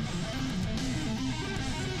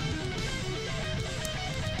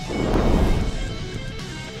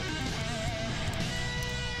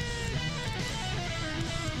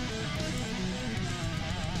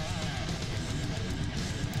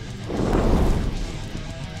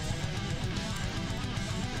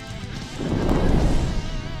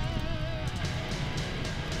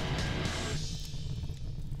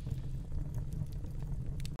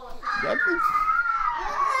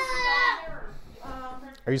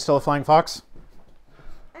 Are you still a flying fox?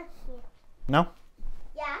 No?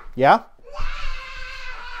 Yeah. Yeah?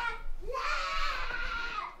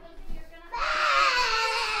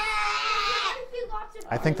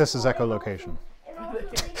 I think this is echolocation.